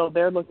 Mm-hmm. And so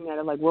they're looking at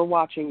it like we're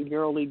watching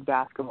EuroLeague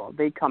basketball.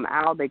 They come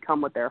out, they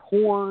come with their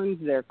horns,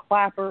 their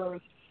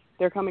clappers.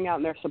 They're coming out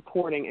and they're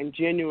supporting and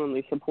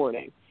genuinely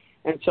supporting.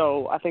 And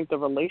so I think the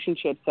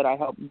relationships that I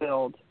helped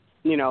build,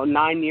 you know,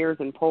 9 years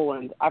in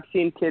Poland, I've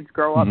seen kids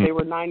grow up. They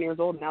were 9 years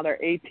old, now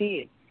they're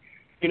 18.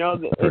 You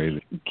know,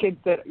 kids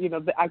that, you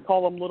know, I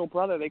call them little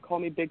brother. They call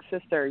me big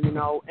sister, you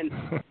know. And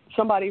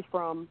somebody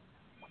from,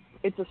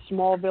 it's a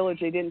small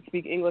village, they didn't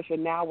speak English,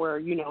 and now we're,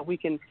 you know, we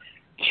can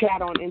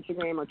chat on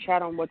Instagram or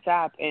chat on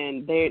WhatsApp,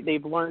 and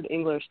they've learned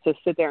English to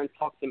sit there and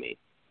talk to me.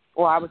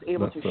 Or I was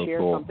able to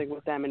share something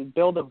with them and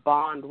build a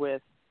bond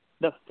with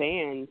the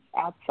fans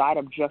outside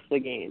of just the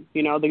game.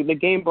 You know, the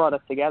game brought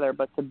us together,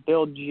 but to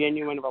build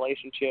genuine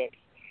relationships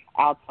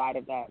outside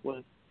of that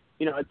was,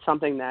 you know, it's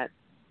something that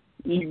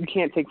you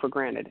can't take for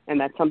granted. And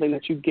that's something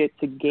that you get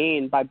to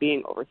gain by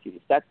being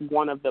overseas. That's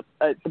one of the,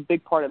 it's a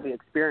big part of the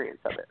experience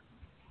of it.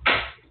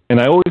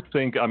 And I always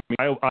think, I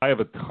mean, I have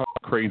a ton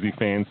of crazy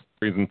fan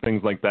stories and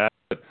things like that.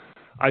 But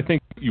I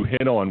think what you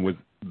hit on was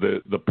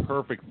the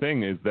perfect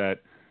thing is that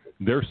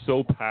they're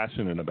so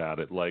passionate about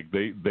it. Like,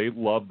 they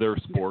love their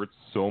sports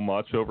so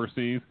much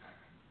overseas.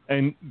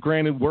 And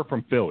granted, we're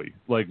from Philly.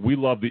 Like, we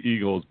love the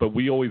Eagles, but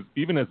we always,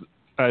 even as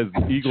as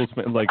Eagles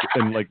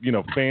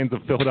fans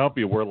of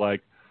Philadelphia were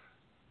like,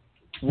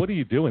 what are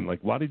you doing? Like,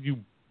 why did you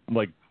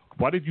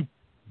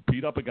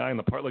beat up a guy in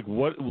the park? Like,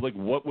 what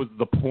was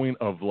the point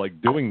of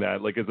like doing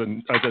that? Like, as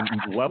a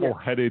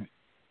level-headed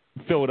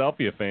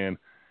Philadelphia fan,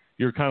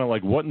 you're kind of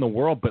like, what in the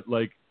world? But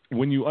like,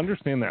 when you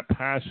understand that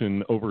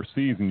passion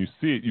overseas and you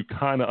see it, you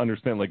kind of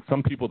understand, like,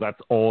 some people, that's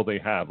all they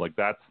have. Like,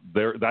 that's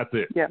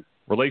it. Yeah.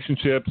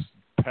 Relationships,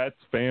 pets,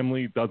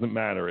 family, doesn't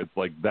matter. It's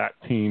like that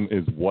team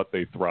is what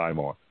they thrive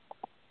on.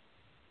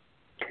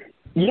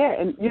 Yeah,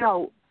 and,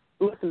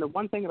 listen, the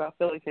one thing about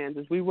Philly fans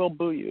is we will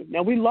boo you.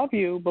 Now, we love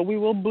you, but we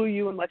will boo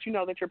you and let you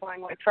know that you're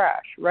playing like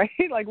trash, right?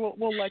 Like,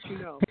 we'll let you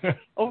know.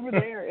 Over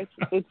there,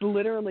 it's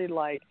literally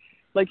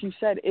like you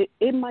said,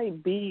 it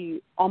might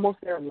be almost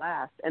their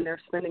last, and they're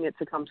spending it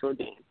to come to a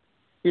game.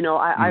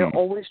 I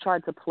always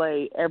tried to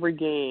play every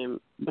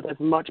game with as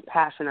much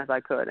passion as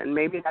I could, and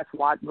maybe that's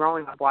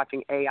growing up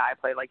watching AI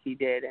play like he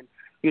did, and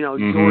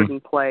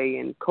Jordan play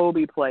and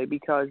Kobe play,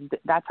 because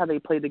that's how they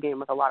played the game,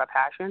 with a lot of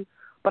passion.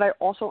 But I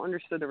also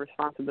understood the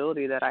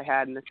responsibility that I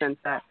had, in the sense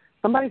that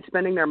somebody's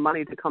spending their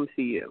money to come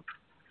see you.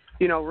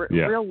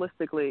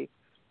 Realistically,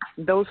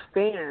 those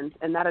fans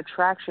and that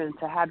attraction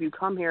to have you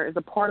come here is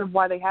a part of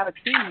why they have a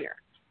team here.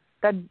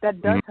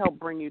 That does help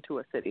bring you to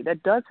a city.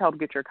 That does help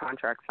get your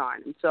contract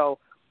signed. And so,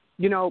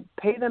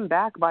 pay them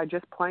back by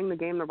just playing the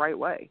game the right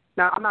way.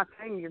 Now, I'm not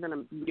saying you're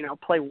going to,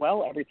 play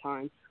well every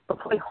time, but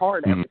play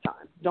hard every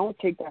time. Don't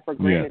take that for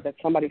granted, that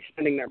somebody's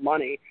spending their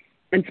money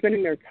and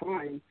spending their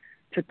time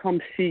to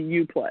come see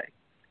you play.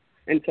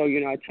 And so,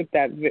 I took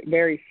that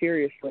very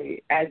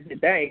seriously, as did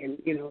they. And,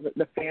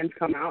 the fans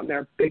come out, and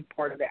they're a big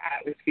part of the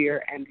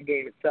atmosphere and the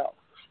game itself.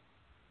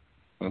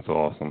 That's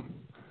awesome.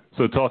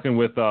 So talking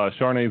with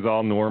Sharnae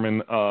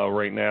Zal-Norman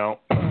right now,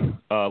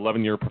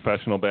 11-year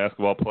professional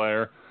basketball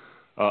player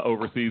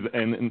overseas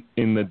and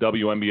in the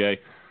WNBA.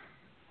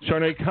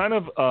 Sharnae, kind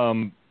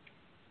of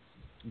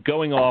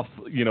going off,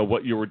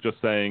 what you were just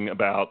saying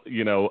about,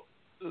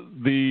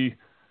 the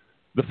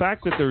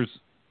fact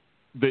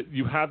that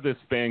you have this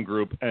fan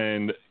group,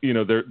 and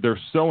they're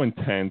so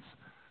intense,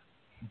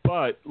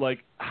 but like,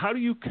 how do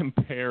you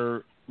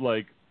compare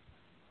like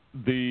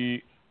the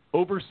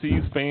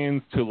overseas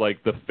fans to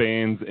like the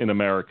fans in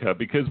America?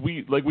 Because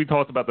we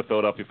talked about, the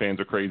Philadelphia fans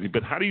are crazy,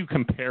 but how do you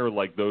compare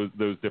like those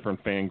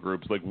different fan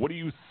groups? Like, what do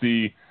you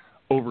see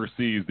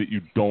overseas that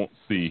you don't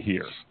see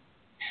here?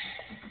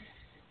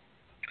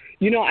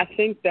 I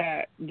think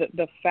that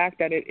the fact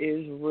that it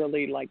is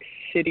really like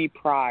city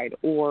pride,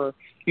 or,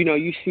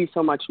 you see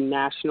so much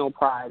national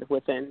pride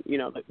within,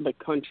 the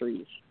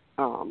countries.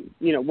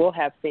 We'll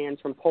have fans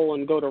from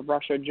Poland go to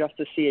Russia just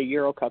to see a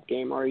Euro Cup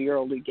game or a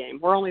EuroLeague game.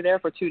 We're only there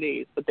for 2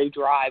 days, but they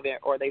drive it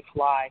or they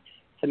fly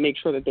to make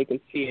sure that they can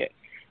see it.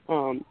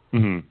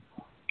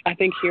 I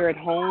think here at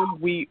home,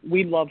 we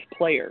love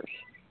players,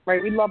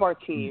 right? We love our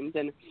teams,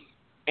 and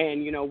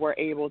we're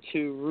able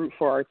to root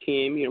for our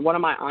team. One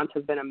of my aunts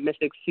has been a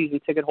Mystics season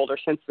ticket holder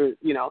since the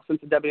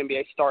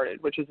WNBA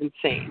started, which is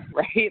insane,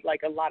 right?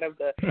 Like, a lot of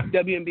the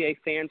WNBA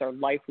fans are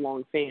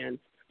lifelong fans.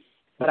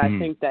 But I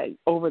think that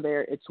over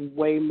there, it's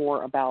way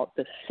more about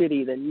the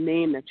city, the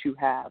name that you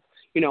have,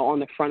 on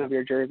the front of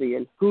your jersey,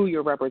 and who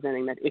you're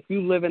representing. That if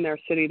you live in their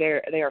city,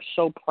 they are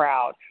so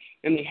proud,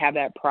 and they have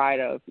that pride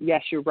of,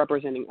 yes, you're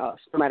representing us,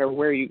 no matter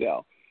where you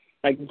go.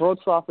 Like,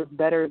 Wrocław is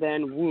better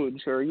than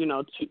Łódź, or,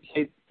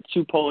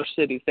 two Polish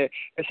cities. They're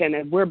saying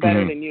that we're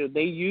better than you.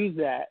 They use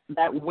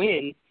that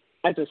win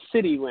as a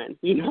city win,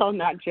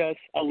 not just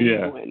a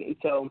league win. And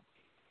so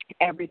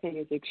everything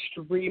is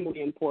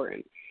extremely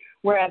important.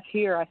 Whereas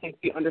here, I think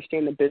we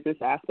understand the business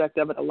aspect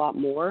of it a lot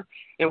more,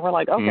 and we're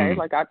like, okay,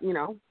 like,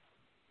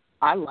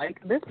 I like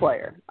this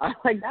player, I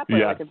like that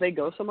player. Like, if they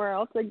go somewhere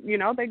else, like,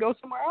 they go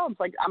somewhere else.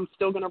 Like, I'm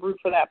still going to root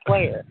for that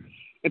player.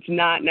 It's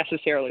not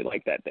necessarily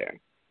like that there.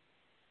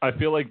 I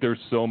feel like there's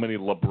so many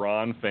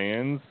LeBron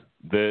fans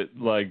that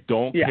like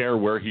don't care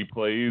where he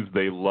plays.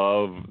 They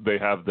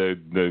have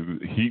the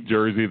Heat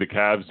jersey, the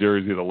Cavs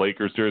jersey, the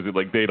Lakers jersey.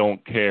 Like, they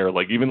don't care.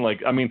 Like, even like,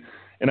 I mean,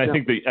 and I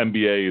think the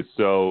NBA is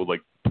so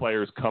like,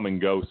 players come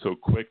and go so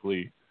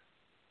quickly,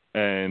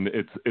 and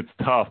it's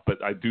tough.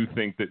 But I do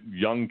think that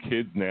young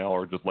kids now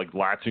are just like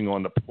latching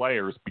on to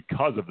players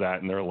because of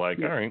that, and they're like,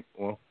 all right,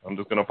 well, I'm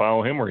just going to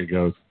follow him where he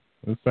goes.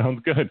 This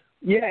sounds good.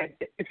 Yeah,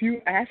 if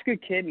you ask a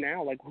kid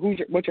now, like,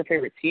 what's your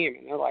favorite team,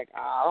 and they're like,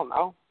 I don't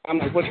know. I'm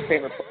like, what's your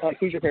favorite? Like,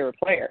 who's your favorite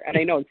player? And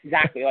they know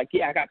exactly. Like,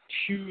 I got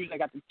shoes, I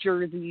got the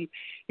jersey,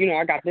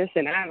 I got this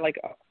and that. Like,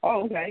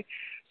 oh, okay.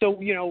 So,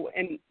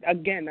 and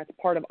again, that's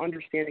part of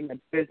understanding the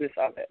business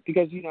of it,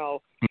 because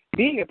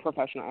being a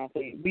professional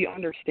athlete, we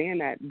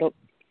understand that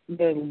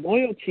the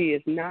loyalty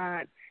is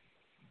not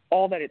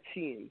all that it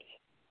seems,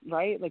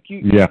 right? Like,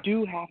 you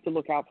do have to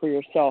look out for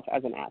yourself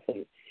as an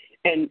athlete.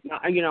 And,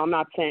 I'm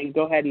not saying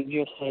go ahead and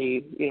just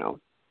say,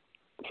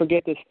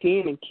 forget this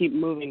team and keep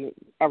moving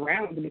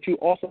around, but you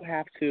also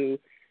have to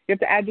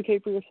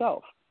advocate for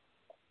yourself.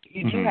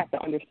 You do have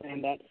to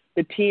understand that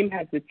the team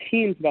has the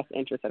team's best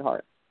interest at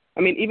heart. I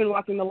mean, even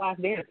watching The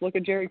Last Dance, look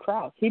at Jerry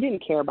Krause. He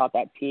didn't care about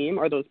that team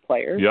or those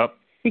players. Yep.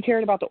 He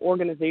cared about the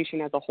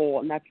organization as a whole,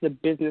 and that's the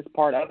business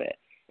part of it.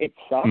 It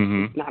sucks.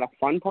 Mm-hmm. It's not a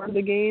fun part of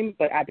the game,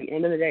 but at the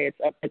end of the day,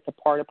 it's a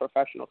part of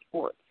professional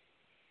sports.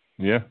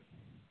 Yeah,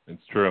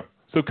 it's true.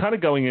 So kind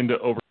of going into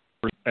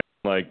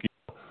like,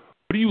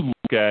 what do you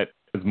look at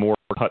as more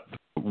cut?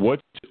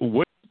 What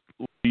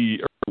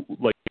league,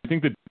 like, do you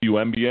think the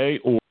WNBA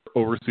or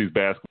overseas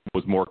basketball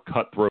was more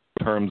cutthroat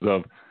in terms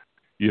of,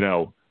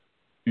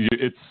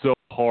 it's so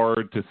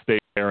hard to stay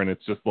there and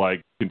it's just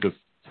like, you can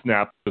just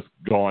snap, just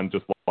gone,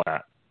 just like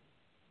that?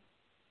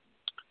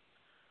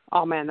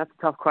 Oh man, that's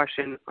a tough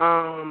question.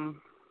 I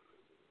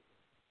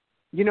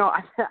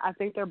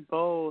think they're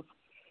both.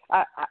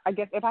 I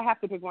guess if I have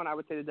to pick one, I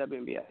would say the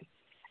WNBA.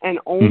 And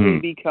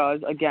only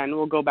because, again,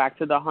 we'll go back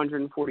to the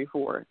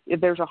 144. If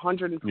there's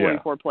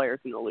 144 players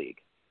in the league,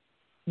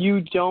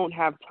 you don't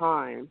have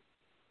time.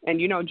 And,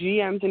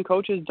 GMs and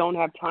coaches don't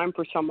have time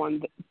for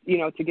someone,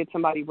 to get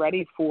somebody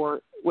ready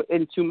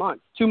in 2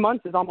 months. 2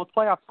 months is almost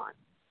playoff time.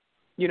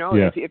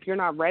 If you're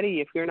not ready,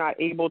 if you're not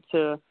able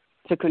to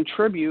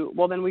contribute,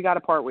 well, then we got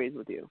to part ways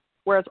with you.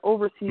 Whereas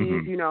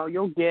overseas,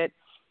 you'll get,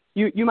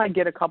 you might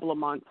get a couple of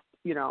months,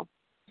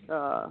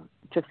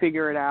 to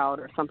figure it out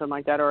or something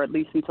like that, or at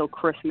least until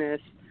Christmas,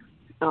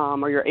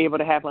 or you're able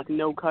to have like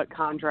no-cut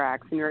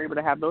contracts and you're able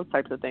to have those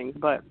types of things.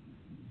 But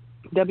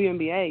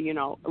WNBA,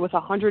 with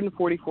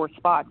 144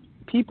 spots,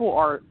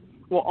 people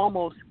will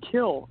almost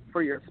kill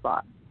for your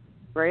spot,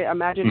 right?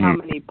 Imagine how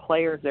many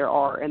players there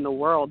are in the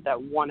world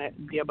that want to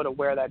be able to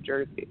wear that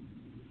jersey,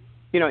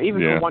 even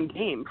for one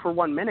game, for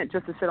 1 minute,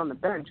 just to sit on the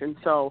bench. And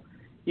so,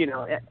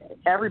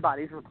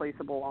 everybody's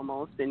replaceable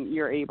almost, and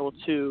you're able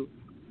to,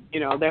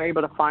 they're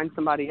able to find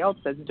somebody else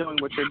that's doing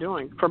what you're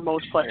doing for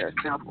most players.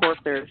 Now, of course,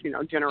 there's,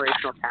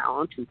 generational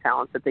talents and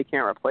talents that they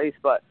can't replace,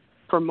 but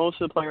for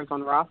most of the players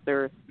on the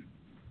roster,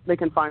 they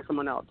can find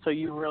someone else. So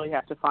you really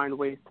have to find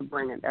ways to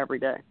bring it every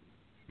day.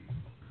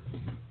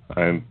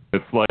 And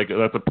it's like,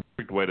 that's a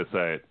perfect way to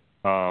say it.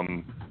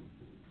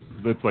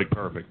 It's like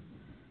perfect.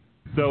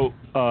 So,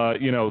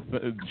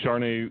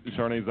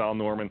 Sharnae Zal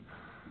Norman,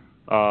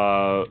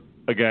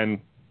 again,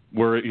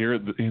 we're here.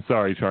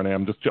 Sorry, Sharnae.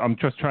 I'm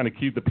just trying to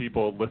keep the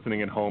people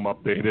listening at home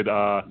updated.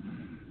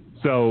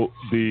 So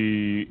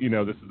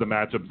this is the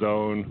Matchup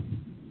Zone.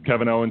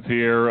 Kevin Owens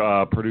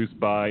here, produced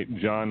by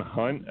John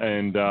Hunt.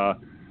 And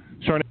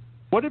Sharnae,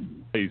 what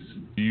advice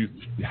do you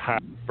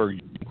have for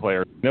young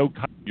players? I know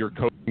you're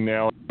coaching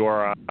now.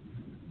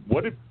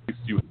 What advice do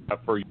you have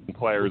for young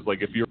players?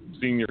 Like, if your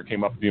senior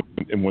came up to you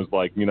and was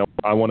like,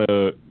 I want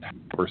to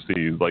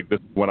overseas, like, this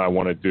is what I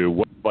want to do,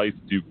 what advice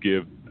do you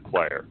give the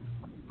player?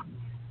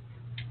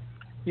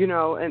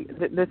 And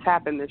this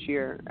happened this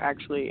year,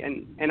 actually,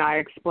 and I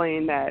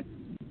explained that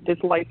this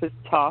life is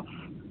tough,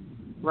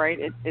 right?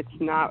 It's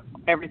not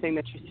everything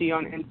that you see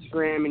on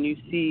Instagram and you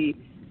see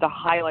the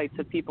highlights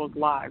of people's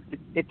lives.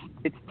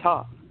 It's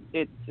tough.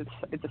 It's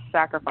a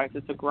sacrifice.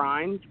 It's a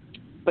grind,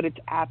 but it's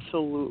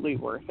absolutely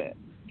worth it,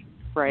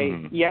 right?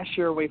 Mm-hmm. Yes,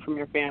 you're away from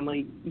your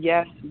family.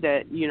 Yes,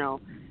 that,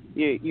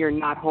 you're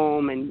not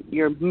home and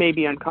you're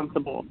maybe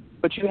uncomfortable,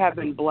 but you have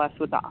been blessed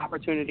with the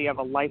opportunity of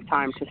a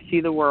lifetime to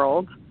see the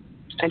world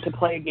and to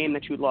play a game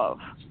that you love.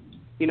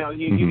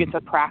 You get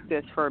to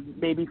practice for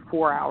maybe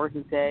 4 hours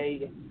a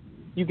day.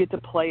 You get to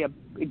play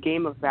a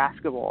game of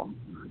basketball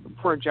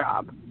for a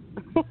job.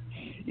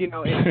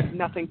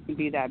 Nothing can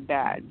be that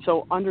bad.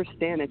 So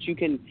understand that you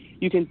can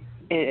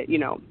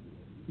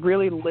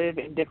really live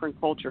in different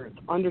cultures,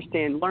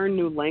 learn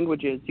new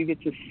languages. You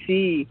get to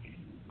see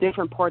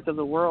different parts of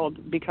the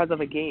world because of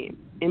a game.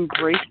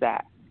 Embrace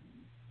that.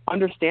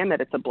 Understand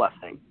that it's a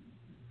blessing.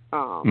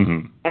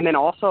 And then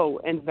also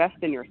invest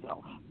in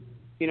yourself.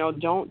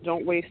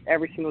 Don't waste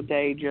every single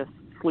day just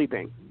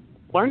sleeping.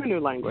 Learn a new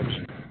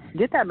language.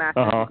 Get that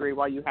master's degree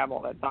while you have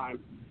all that time.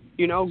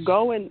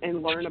 Go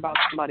and learn about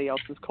somebody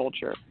else's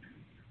culture.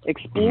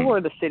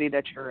 Explore the city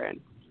that you're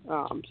in.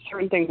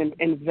 Certain things, and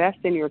invest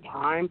in your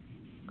time.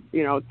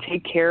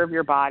 Take care of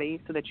your body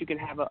so that you can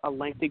have a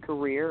lengthy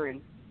career and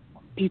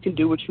you can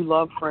do what you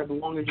love for as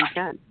long as you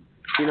can.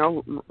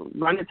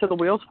 Run it till the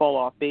wheels fall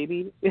off,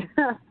 baby.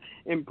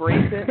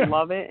 Embrace it,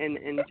 love it,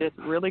 and just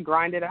really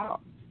grind it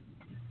out.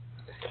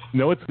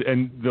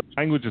 And the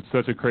language is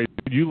such a crazy.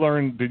 Did you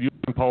learn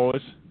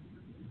Polish?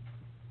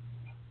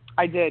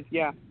 I did,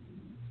 yeah.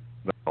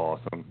 That's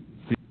awesome.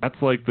 See, that's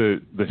like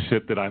the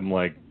shit that I'm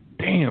like,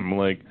 damn,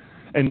 like,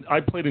 and I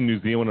played in New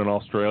Zealand and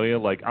Australia.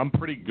 Like, I'm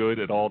pretty good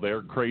at all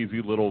their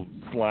crazy little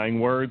slang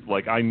words.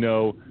 Like, I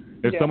know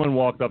if someone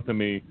walked up to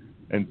me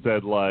and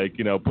said, like,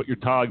 put your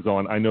togs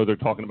on, I know they're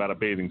talking about a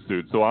bathing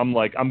suit. So I'm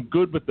like, I'm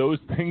good with those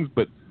things,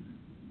 but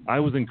I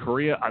was in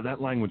Korea.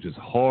 That language is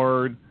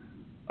hard.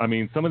 I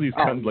mean, some of these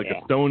countries, like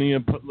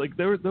Estonia,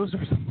 those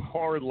are some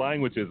hard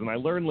languages, and I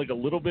learned like a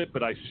little bit,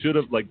 but I should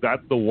have, like,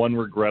 that's the one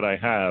regret I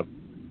have,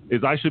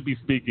 is I should be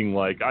speaking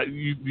like,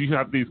 you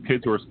have these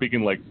kids who are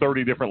speaking like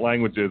 30 different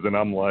languages, and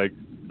I'm like,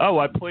 oh,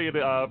 I played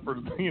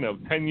for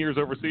 10 years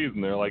overseas,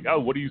 and they're like,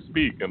 oh, what do you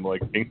speak? I'm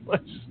like,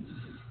 English.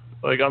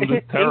 Like, I'm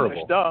just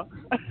terrible. English, duh.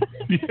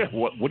 Yeah,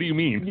 what do you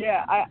mean?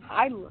 Yeah,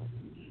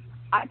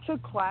 I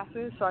took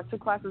classes. So I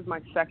took classes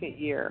my second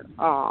year,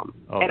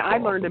 and I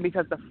learned it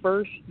because the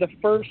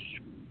first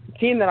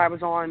team that I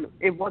was on,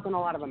 it wasn't a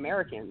lot of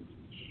Americans.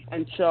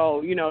 And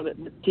so,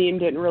 the team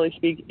didn't really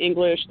speak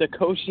English. The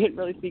coach didn't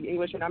really speak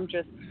English, and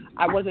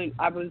I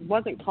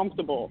wasn't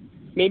comfortable.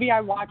 Maybe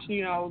I watched,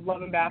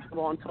 Love and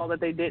Basketball and saw that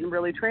they didn't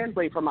really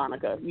translate for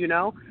Monica.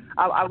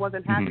 I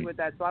wasn't happy with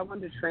that, so I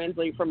wanted to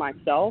translate for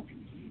myself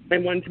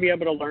and wanted to be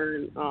able to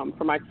learn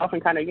for myself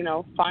and kind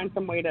of, find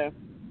some way to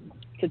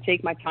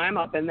take my time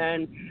up. And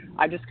then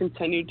I just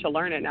continued to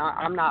learn it. Now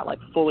I'm not like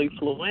fully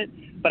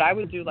fluent, but I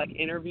would do like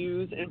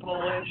interviews in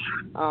Polish.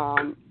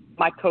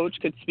 My coach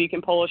could speak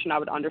in Polish, and I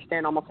would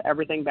understand almost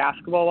everything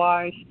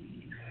basketball-wise.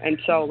 And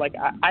so, like,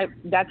 I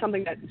that's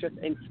something that just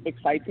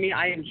excites me.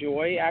 I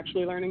enjoy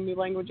actually learning new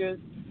languages.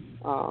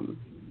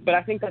 But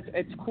I think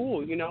it's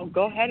cool,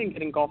 Go ahead and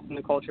get engulfed in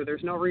the culture.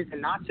 There's no reason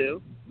not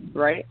to,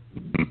 right?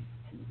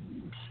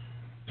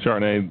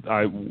 Sharnae,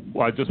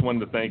 I just wanted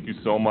to thank you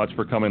so much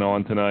for coming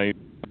on tonight.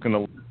 I'm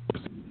going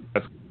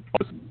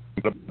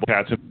to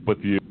catch up with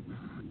you.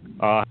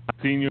 I've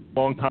seen you a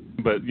long time,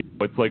 but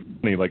it's like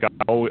funny. Like I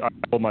told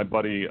my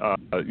buddy,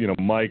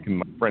 Mike and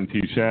my friend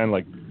Tishan,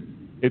 like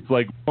it's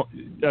like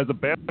as a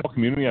basketball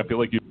community, I feel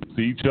like you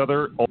see each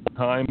other all the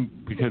time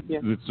because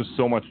it's just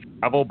so much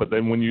travel. But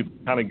then when you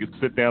kind of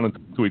sit down and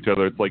talk to each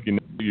other, it's like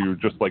you're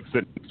just like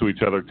sitting next to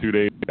each other 2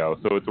 days ago.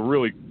 So it's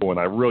really cool, and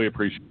I really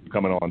appreciate you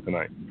coming on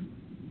tonight.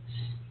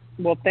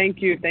 Well,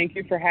 thank you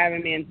for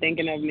having me and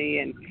thinking of me,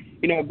 and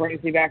it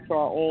brings me back to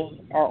our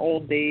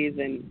old days,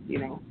 and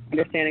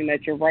understanding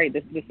that you're right.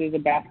 This is a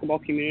basketball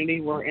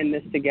community. We're in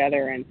this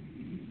together, and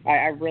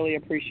I really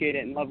appreciate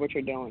it and love what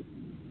you're doing.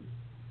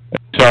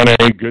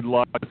 Sharnae, good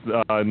luck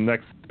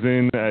next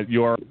season at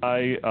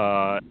URI.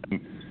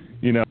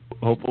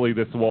 Hopefully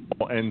this will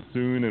end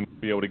soon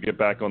and be able to get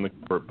back on the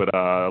court. But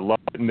I love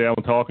sitting down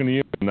and talking to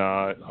you, and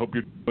hope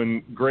you're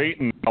doing great,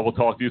 and I will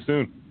talk to you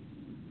soon.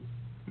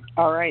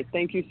 All right.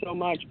 Thank you so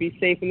much. Be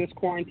safe in this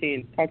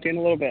quarantine. Talk to you in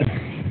a little bit.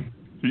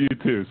 You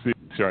too. See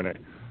you, Sharnae.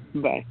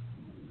 Bye.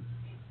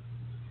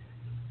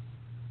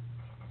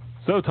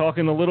 So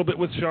talking a little bit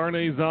with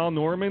Sharnae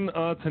Zal-Norman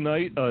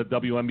tonight, a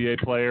WNBA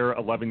player,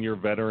 11-year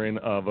veteran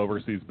of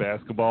overseas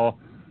basketball.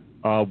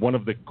 One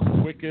of the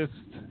quickest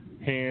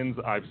hands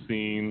I've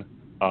seen,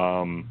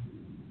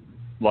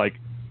 like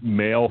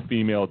male,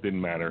 female, it didn't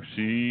matter.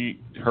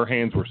 Her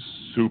hands were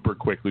super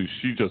quickly.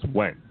 She just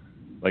went.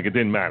 Like, it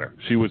didn't matter.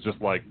 She was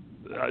just like,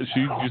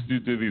 she used to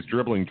do these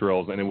dribbling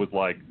drills, and it was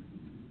like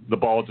the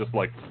ball just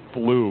like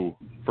flew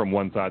from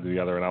one side to the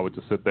other, and I would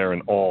just sit there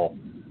in awe,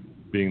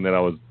 being that I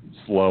was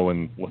slow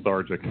and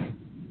lethargic.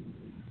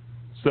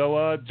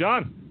 So,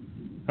 John,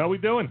 how we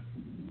doing?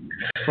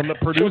 From the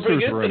producers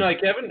pretty good room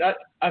tonight, Kevin.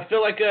 I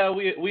feel like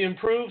we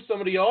improved some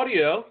of the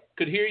audio.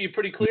 Could hear you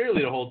pretty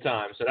clearly the whole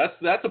time, so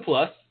that's a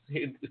plus.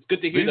 It's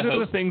good to hear the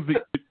host. These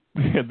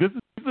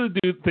are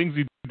the things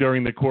you do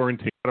during the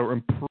quarantine to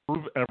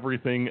improve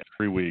everything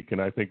every week,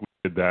 and I think we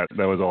did that.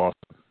 That was awesome.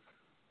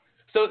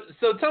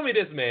 So tell me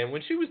this, man.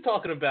 When she was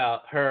talking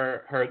about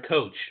her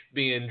coach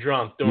being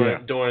drunk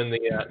during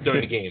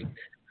the game,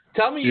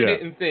 tell me you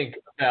didn't think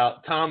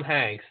about Tom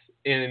Hanks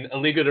in A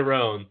League of Their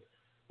Own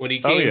when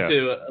he came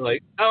to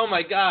like, oh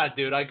my God,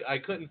 dude, I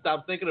couldn't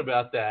stop thinking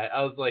about that.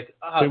 I was like,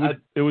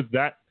 it was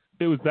that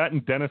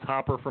and Dennis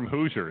Hopper from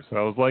Hoosiers.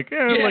 I was like,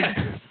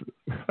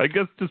 I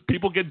guess just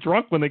people get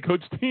drunk when they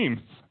coach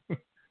teams.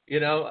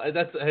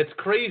 It's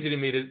crazy to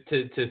me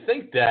to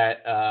think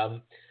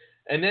that.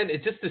 And then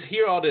it's just to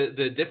hear all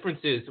the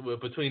differences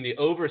between the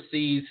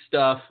overseas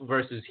stuff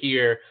versus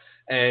here.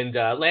 And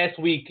last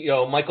week,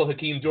 Michael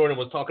Hakeem Jordan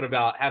was talking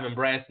about having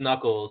brass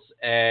knuckles.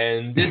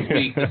 And this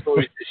week, the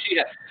stories that she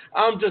had.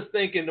 I'm just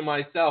thinking to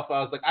myself,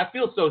 I was like, I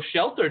feel so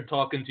sheltered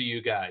talking to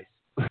you guys.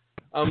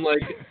 I'm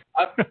like,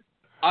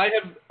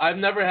 I've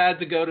never had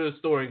to go to a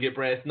store and get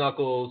brass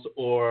knuckles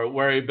or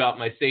worry about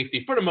my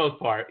safety for the most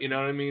part. You know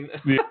what I mean?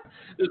 Yeah.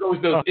 There's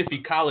always those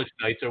iffy college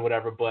nights or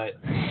whatever, but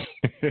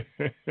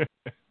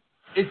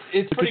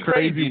it's pretty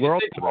crazy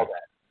world. To think about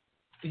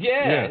that.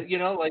 Yeah.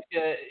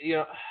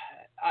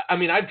 I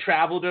mean, I've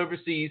traveled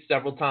overseas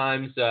several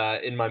times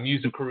in my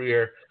music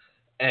career,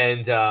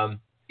 and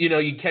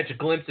you catch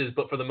glimpses,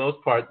 but for the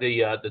most part,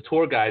 the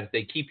tour guides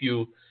they keep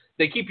you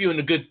in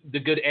the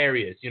good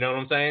areas. You know what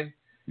I'm saying?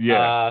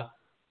 Yeah.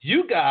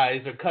 You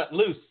guys are cut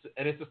loose,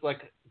 and it's just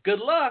like, good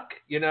luck.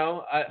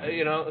 Show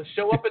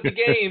up at the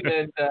game,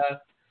 and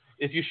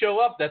if you show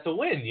up, that's a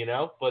win.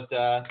 But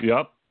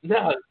yep.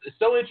 No, it's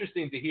so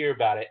interesting to hear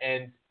about it,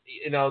 and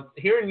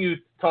hearing you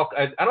talk.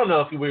 I don't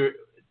know if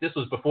this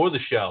was before the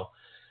show.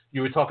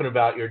 You were talking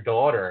about your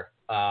daughter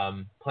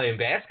playing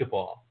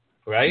basketball,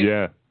 right?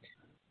 Yeah.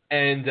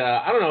 And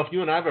I don't know if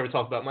you and I have ever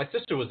talked about. My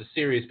sister was a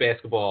serious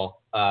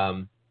basketball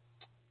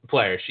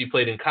player. She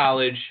played in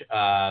college.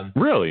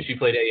 Really? She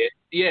played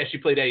she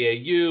played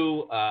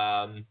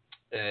AAU.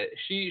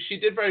 She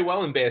did very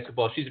well in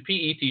basketball. She's a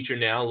PE teacher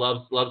now.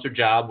 Loves her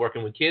job,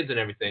 working with kids and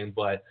everything.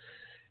 But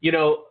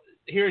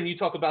hearing you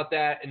talk about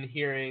that and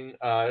hearing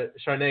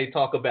Sharnae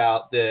talk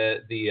about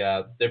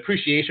the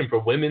appreciation for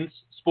women's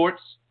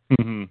sports.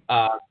 Mm-hmm.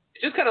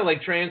 It just kind of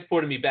like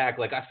transported me back.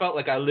 Like I felt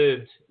like I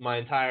lived my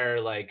entire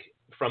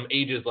from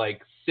ages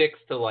 6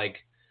 to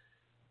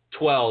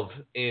 12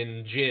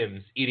 in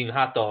gyms, eating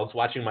hot dogs,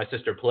 watching my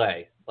sister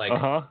play.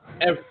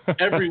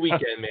 Every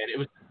weekend, man. It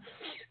was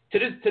to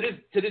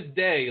this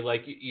day.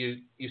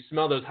 You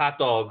smell those hot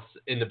dogs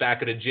in the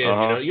back of the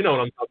gym. You know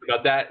what I'm talking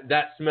about.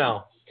 That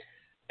smell,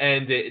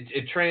 and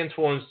it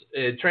transports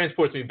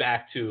me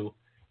back to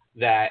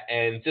that,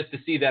 and just to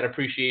see that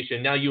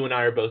appreciation. Now you and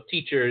I are both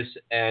teachers,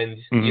 and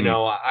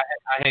I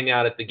hang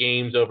out at the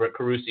games over at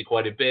Carusi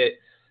quite a bit,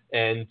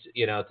 and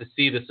to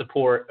see the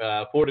support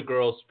for the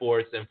girls'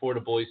 sports and for the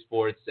boys'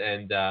 sports,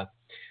 and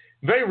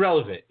very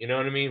relevant. You know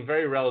what I mean?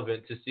 Very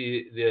relevant to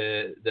see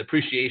the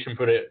appreciation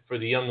for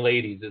the young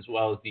ladies as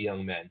well as the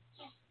young men.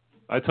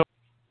 I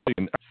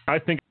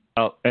think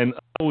about, and I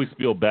always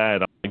feel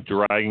bad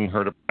dragging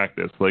her to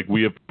practice.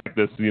 We have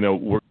practice,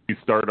 where we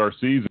start our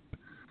season.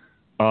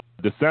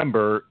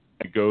 December,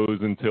 it goes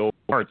until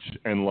March,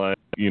 and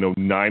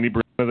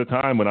 90% of the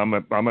time when I'm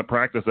at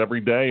practice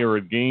every day or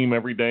a game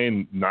every day,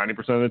 and 90%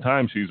 of the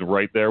time she's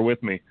right there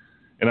with me.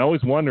 And I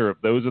always wonder if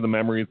those are the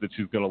memories that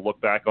she's going to look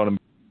back on and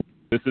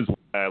this is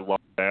why I love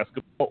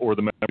basketball, or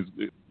the memories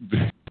she's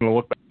going to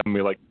look back and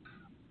be like,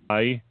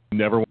 I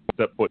never want to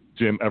step foot in the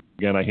gym ever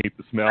again. I hate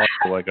the smell.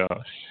 I'm like,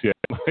 oh shit,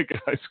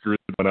 I screwed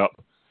one up.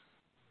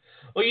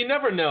 Well, you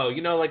never know.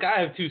 I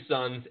have 2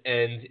 sons,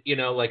 and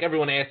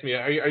everyone asks me,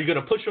 are you going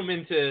to push them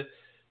into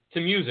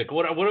music?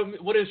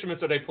 What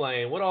instruments are they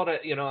playing? What all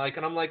that?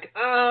 And I'm like,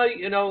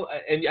 and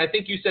I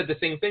think you said the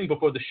same thing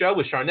before the show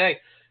with Charnay.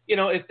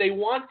 If they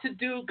want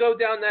to go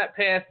down that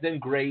path, then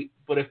great.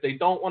 But if they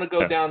don't want to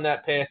go down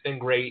that path, then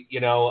great.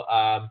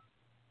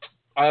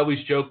 I always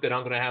joke that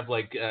I'm going to have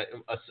a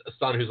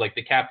son who's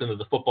the captain of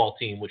the football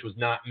team, which was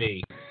not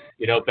me,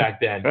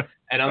 back then.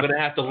 And I'm going to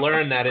have to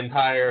learn that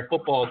entire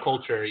football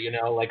culture.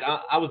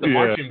 I was the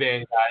marching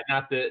band guy,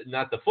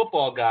 not the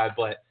football guy,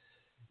 but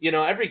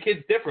every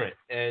kid's different.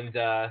 And,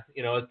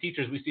 as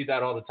teachers, we see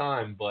that all the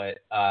time. But,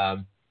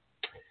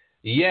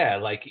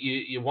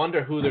 you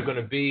wonder who they're going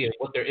to be and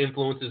what their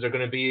influences are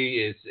going to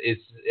be.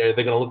 Are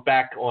they going to look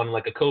back on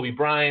a Kobe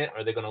Bryant?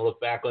 Are they going to look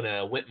back on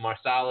a Wynton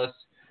Marsalis?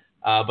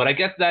 But I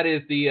guess that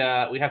is we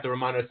have to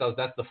remind ourselves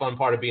that's the fun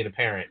part of being a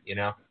parent,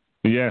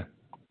 Yeah,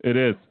 it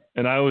is.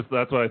 And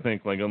that's what I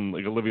think.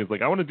 Olivia's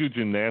I want to do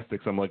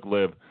gymnastics. I'm like,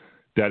 Liv,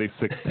 Daddy's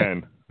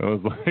 6'10". I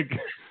was like,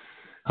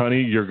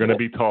 honey, you're going to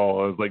be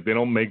tall. I was like, they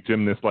don't make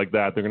gymnasts like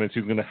that.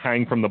 She's going to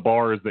hang from the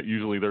bars that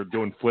usually they're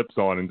doing flips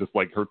on, and just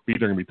her feet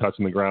are going to be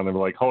touching the ground. They're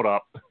like, hold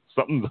up,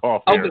 something's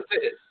off here.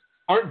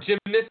 Aren't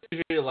gymnasts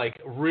usually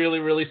really,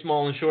 really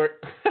small and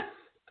short?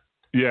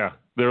 Yeah,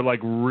 they're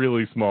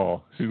really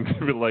small. She's going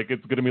to be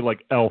it's going to be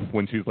like Elf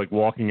when she's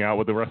walking out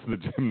with the rest of the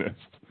gymnasts.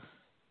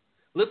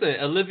 Listen,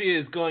 Olivia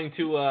is going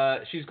to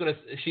she's going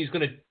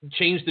to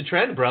change the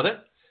trend, brother.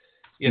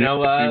 You're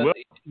going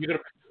to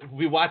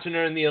be watching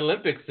her in the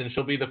Olympics, and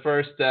she'll be the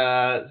first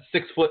 6'4"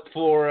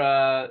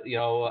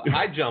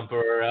 high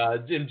jumper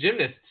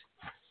gymnast.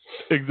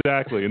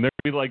 Exactly, and they're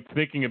going to be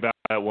thinking about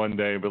that one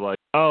day, and be like,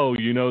 oh,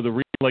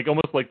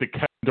 almost like the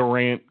Kevin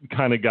Durant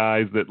kind of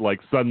guys that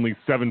suddenly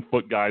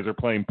 7-foot guys are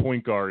playing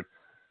point guard,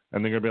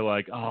 and they're going to be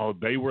like, oh,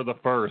 they were the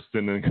first,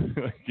 and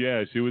then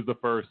yeah, she was the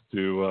first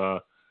to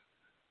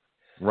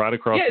ride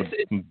across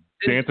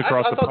dance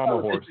across the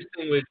pommel horse.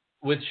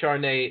 With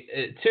Charnay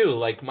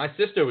too, my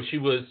sister, she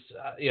was,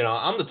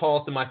 I'm the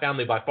tallest in my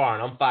family by far,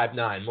 and I'm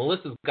 5'9".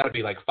 Melissa's got to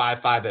be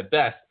 5'5" at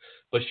best,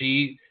 but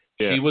she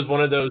was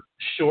one of those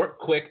short,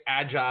 quick,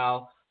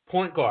 agile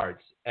point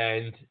guards,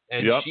 and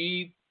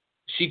she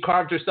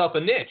carved herself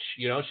a niche.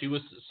 She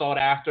was sought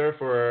after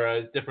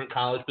for different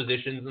college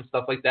positions and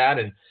stuff like that,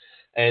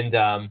 and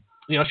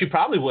she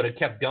probably would have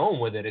kept going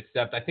with it,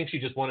 except I think she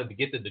just wanted to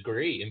get the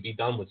degree and be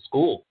done with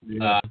school.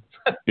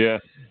 Yeah.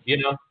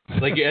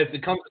 As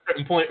it comes to a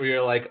certain point where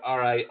you're like, all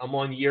right, I'm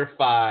on year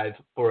 5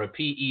 for a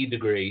PE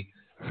degree.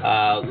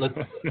 Let's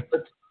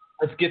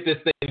get this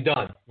thing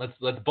done. Let's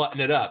button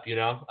it up.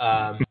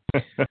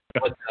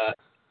 But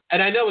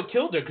and I know it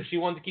killed her because she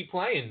wanted to keep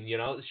playing.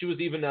 She was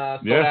even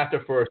sought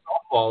after for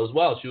softball as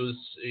well. She was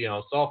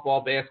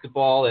softball,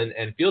 basketball,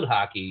 and field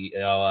hockey.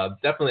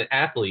 Definitely an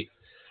athlete.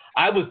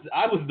 I was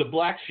the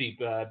black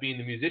sheep, being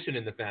the musician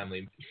in the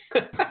family.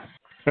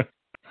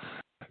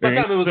 My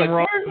family was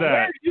where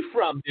are you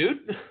from,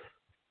 dude?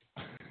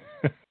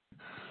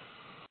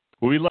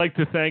 We'd like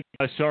to thank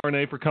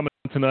Charnay for coming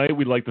on tonight.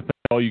 We'd like to thank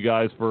all you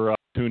guys for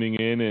tuning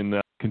in and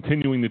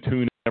continuing to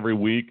tune in every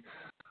week.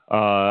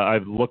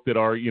 I've looked at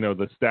our,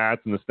 the stats,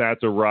 and the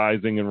stats are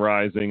rising and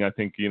rising. I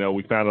think,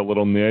 we found a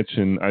little niche,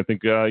 and I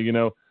think,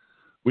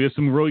 we have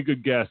some really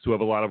good guests who have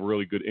a lot of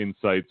really good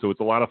insight. So it's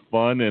a lot of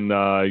fun, and,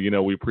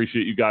 we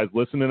appreciate you guys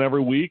listening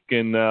every week,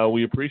 and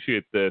we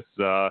appreciate this.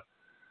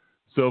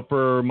 So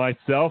for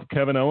myself,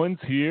 Kevin Owens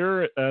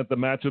here at the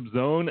Matchup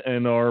Zone,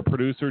 and our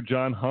producer,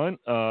 John Hunt,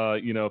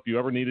 if you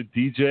ever need a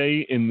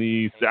DJ in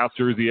the South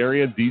Jersey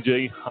area,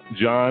 DJ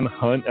John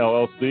Hunt,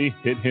 LLC,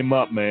 hit him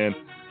up, man.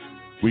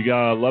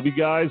 Love you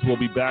guys. We'll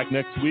be back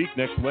next week,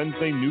 next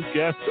Wednesday. New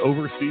guest,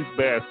 overseas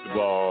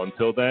basketball.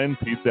 Until then,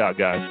 peace out,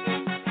 guys.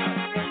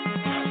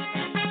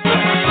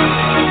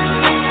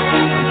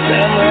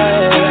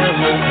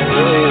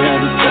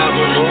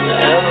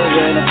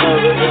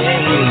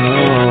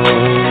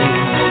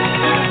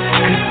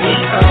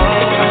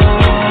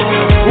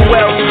 Who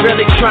else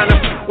really trying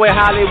to with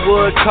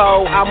Hollywood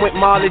Code? I'm with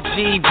Marley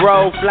G,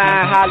 bro,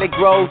 flying Holly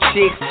Grove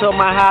chicks to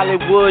my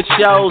Hollywood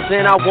shows.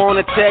 And I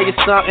wanna tell you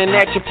something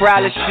that you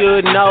probably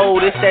should know.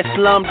 This that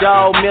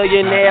Slumdog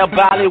Millionaire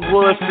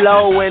Bollywood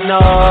flow.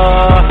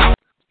 And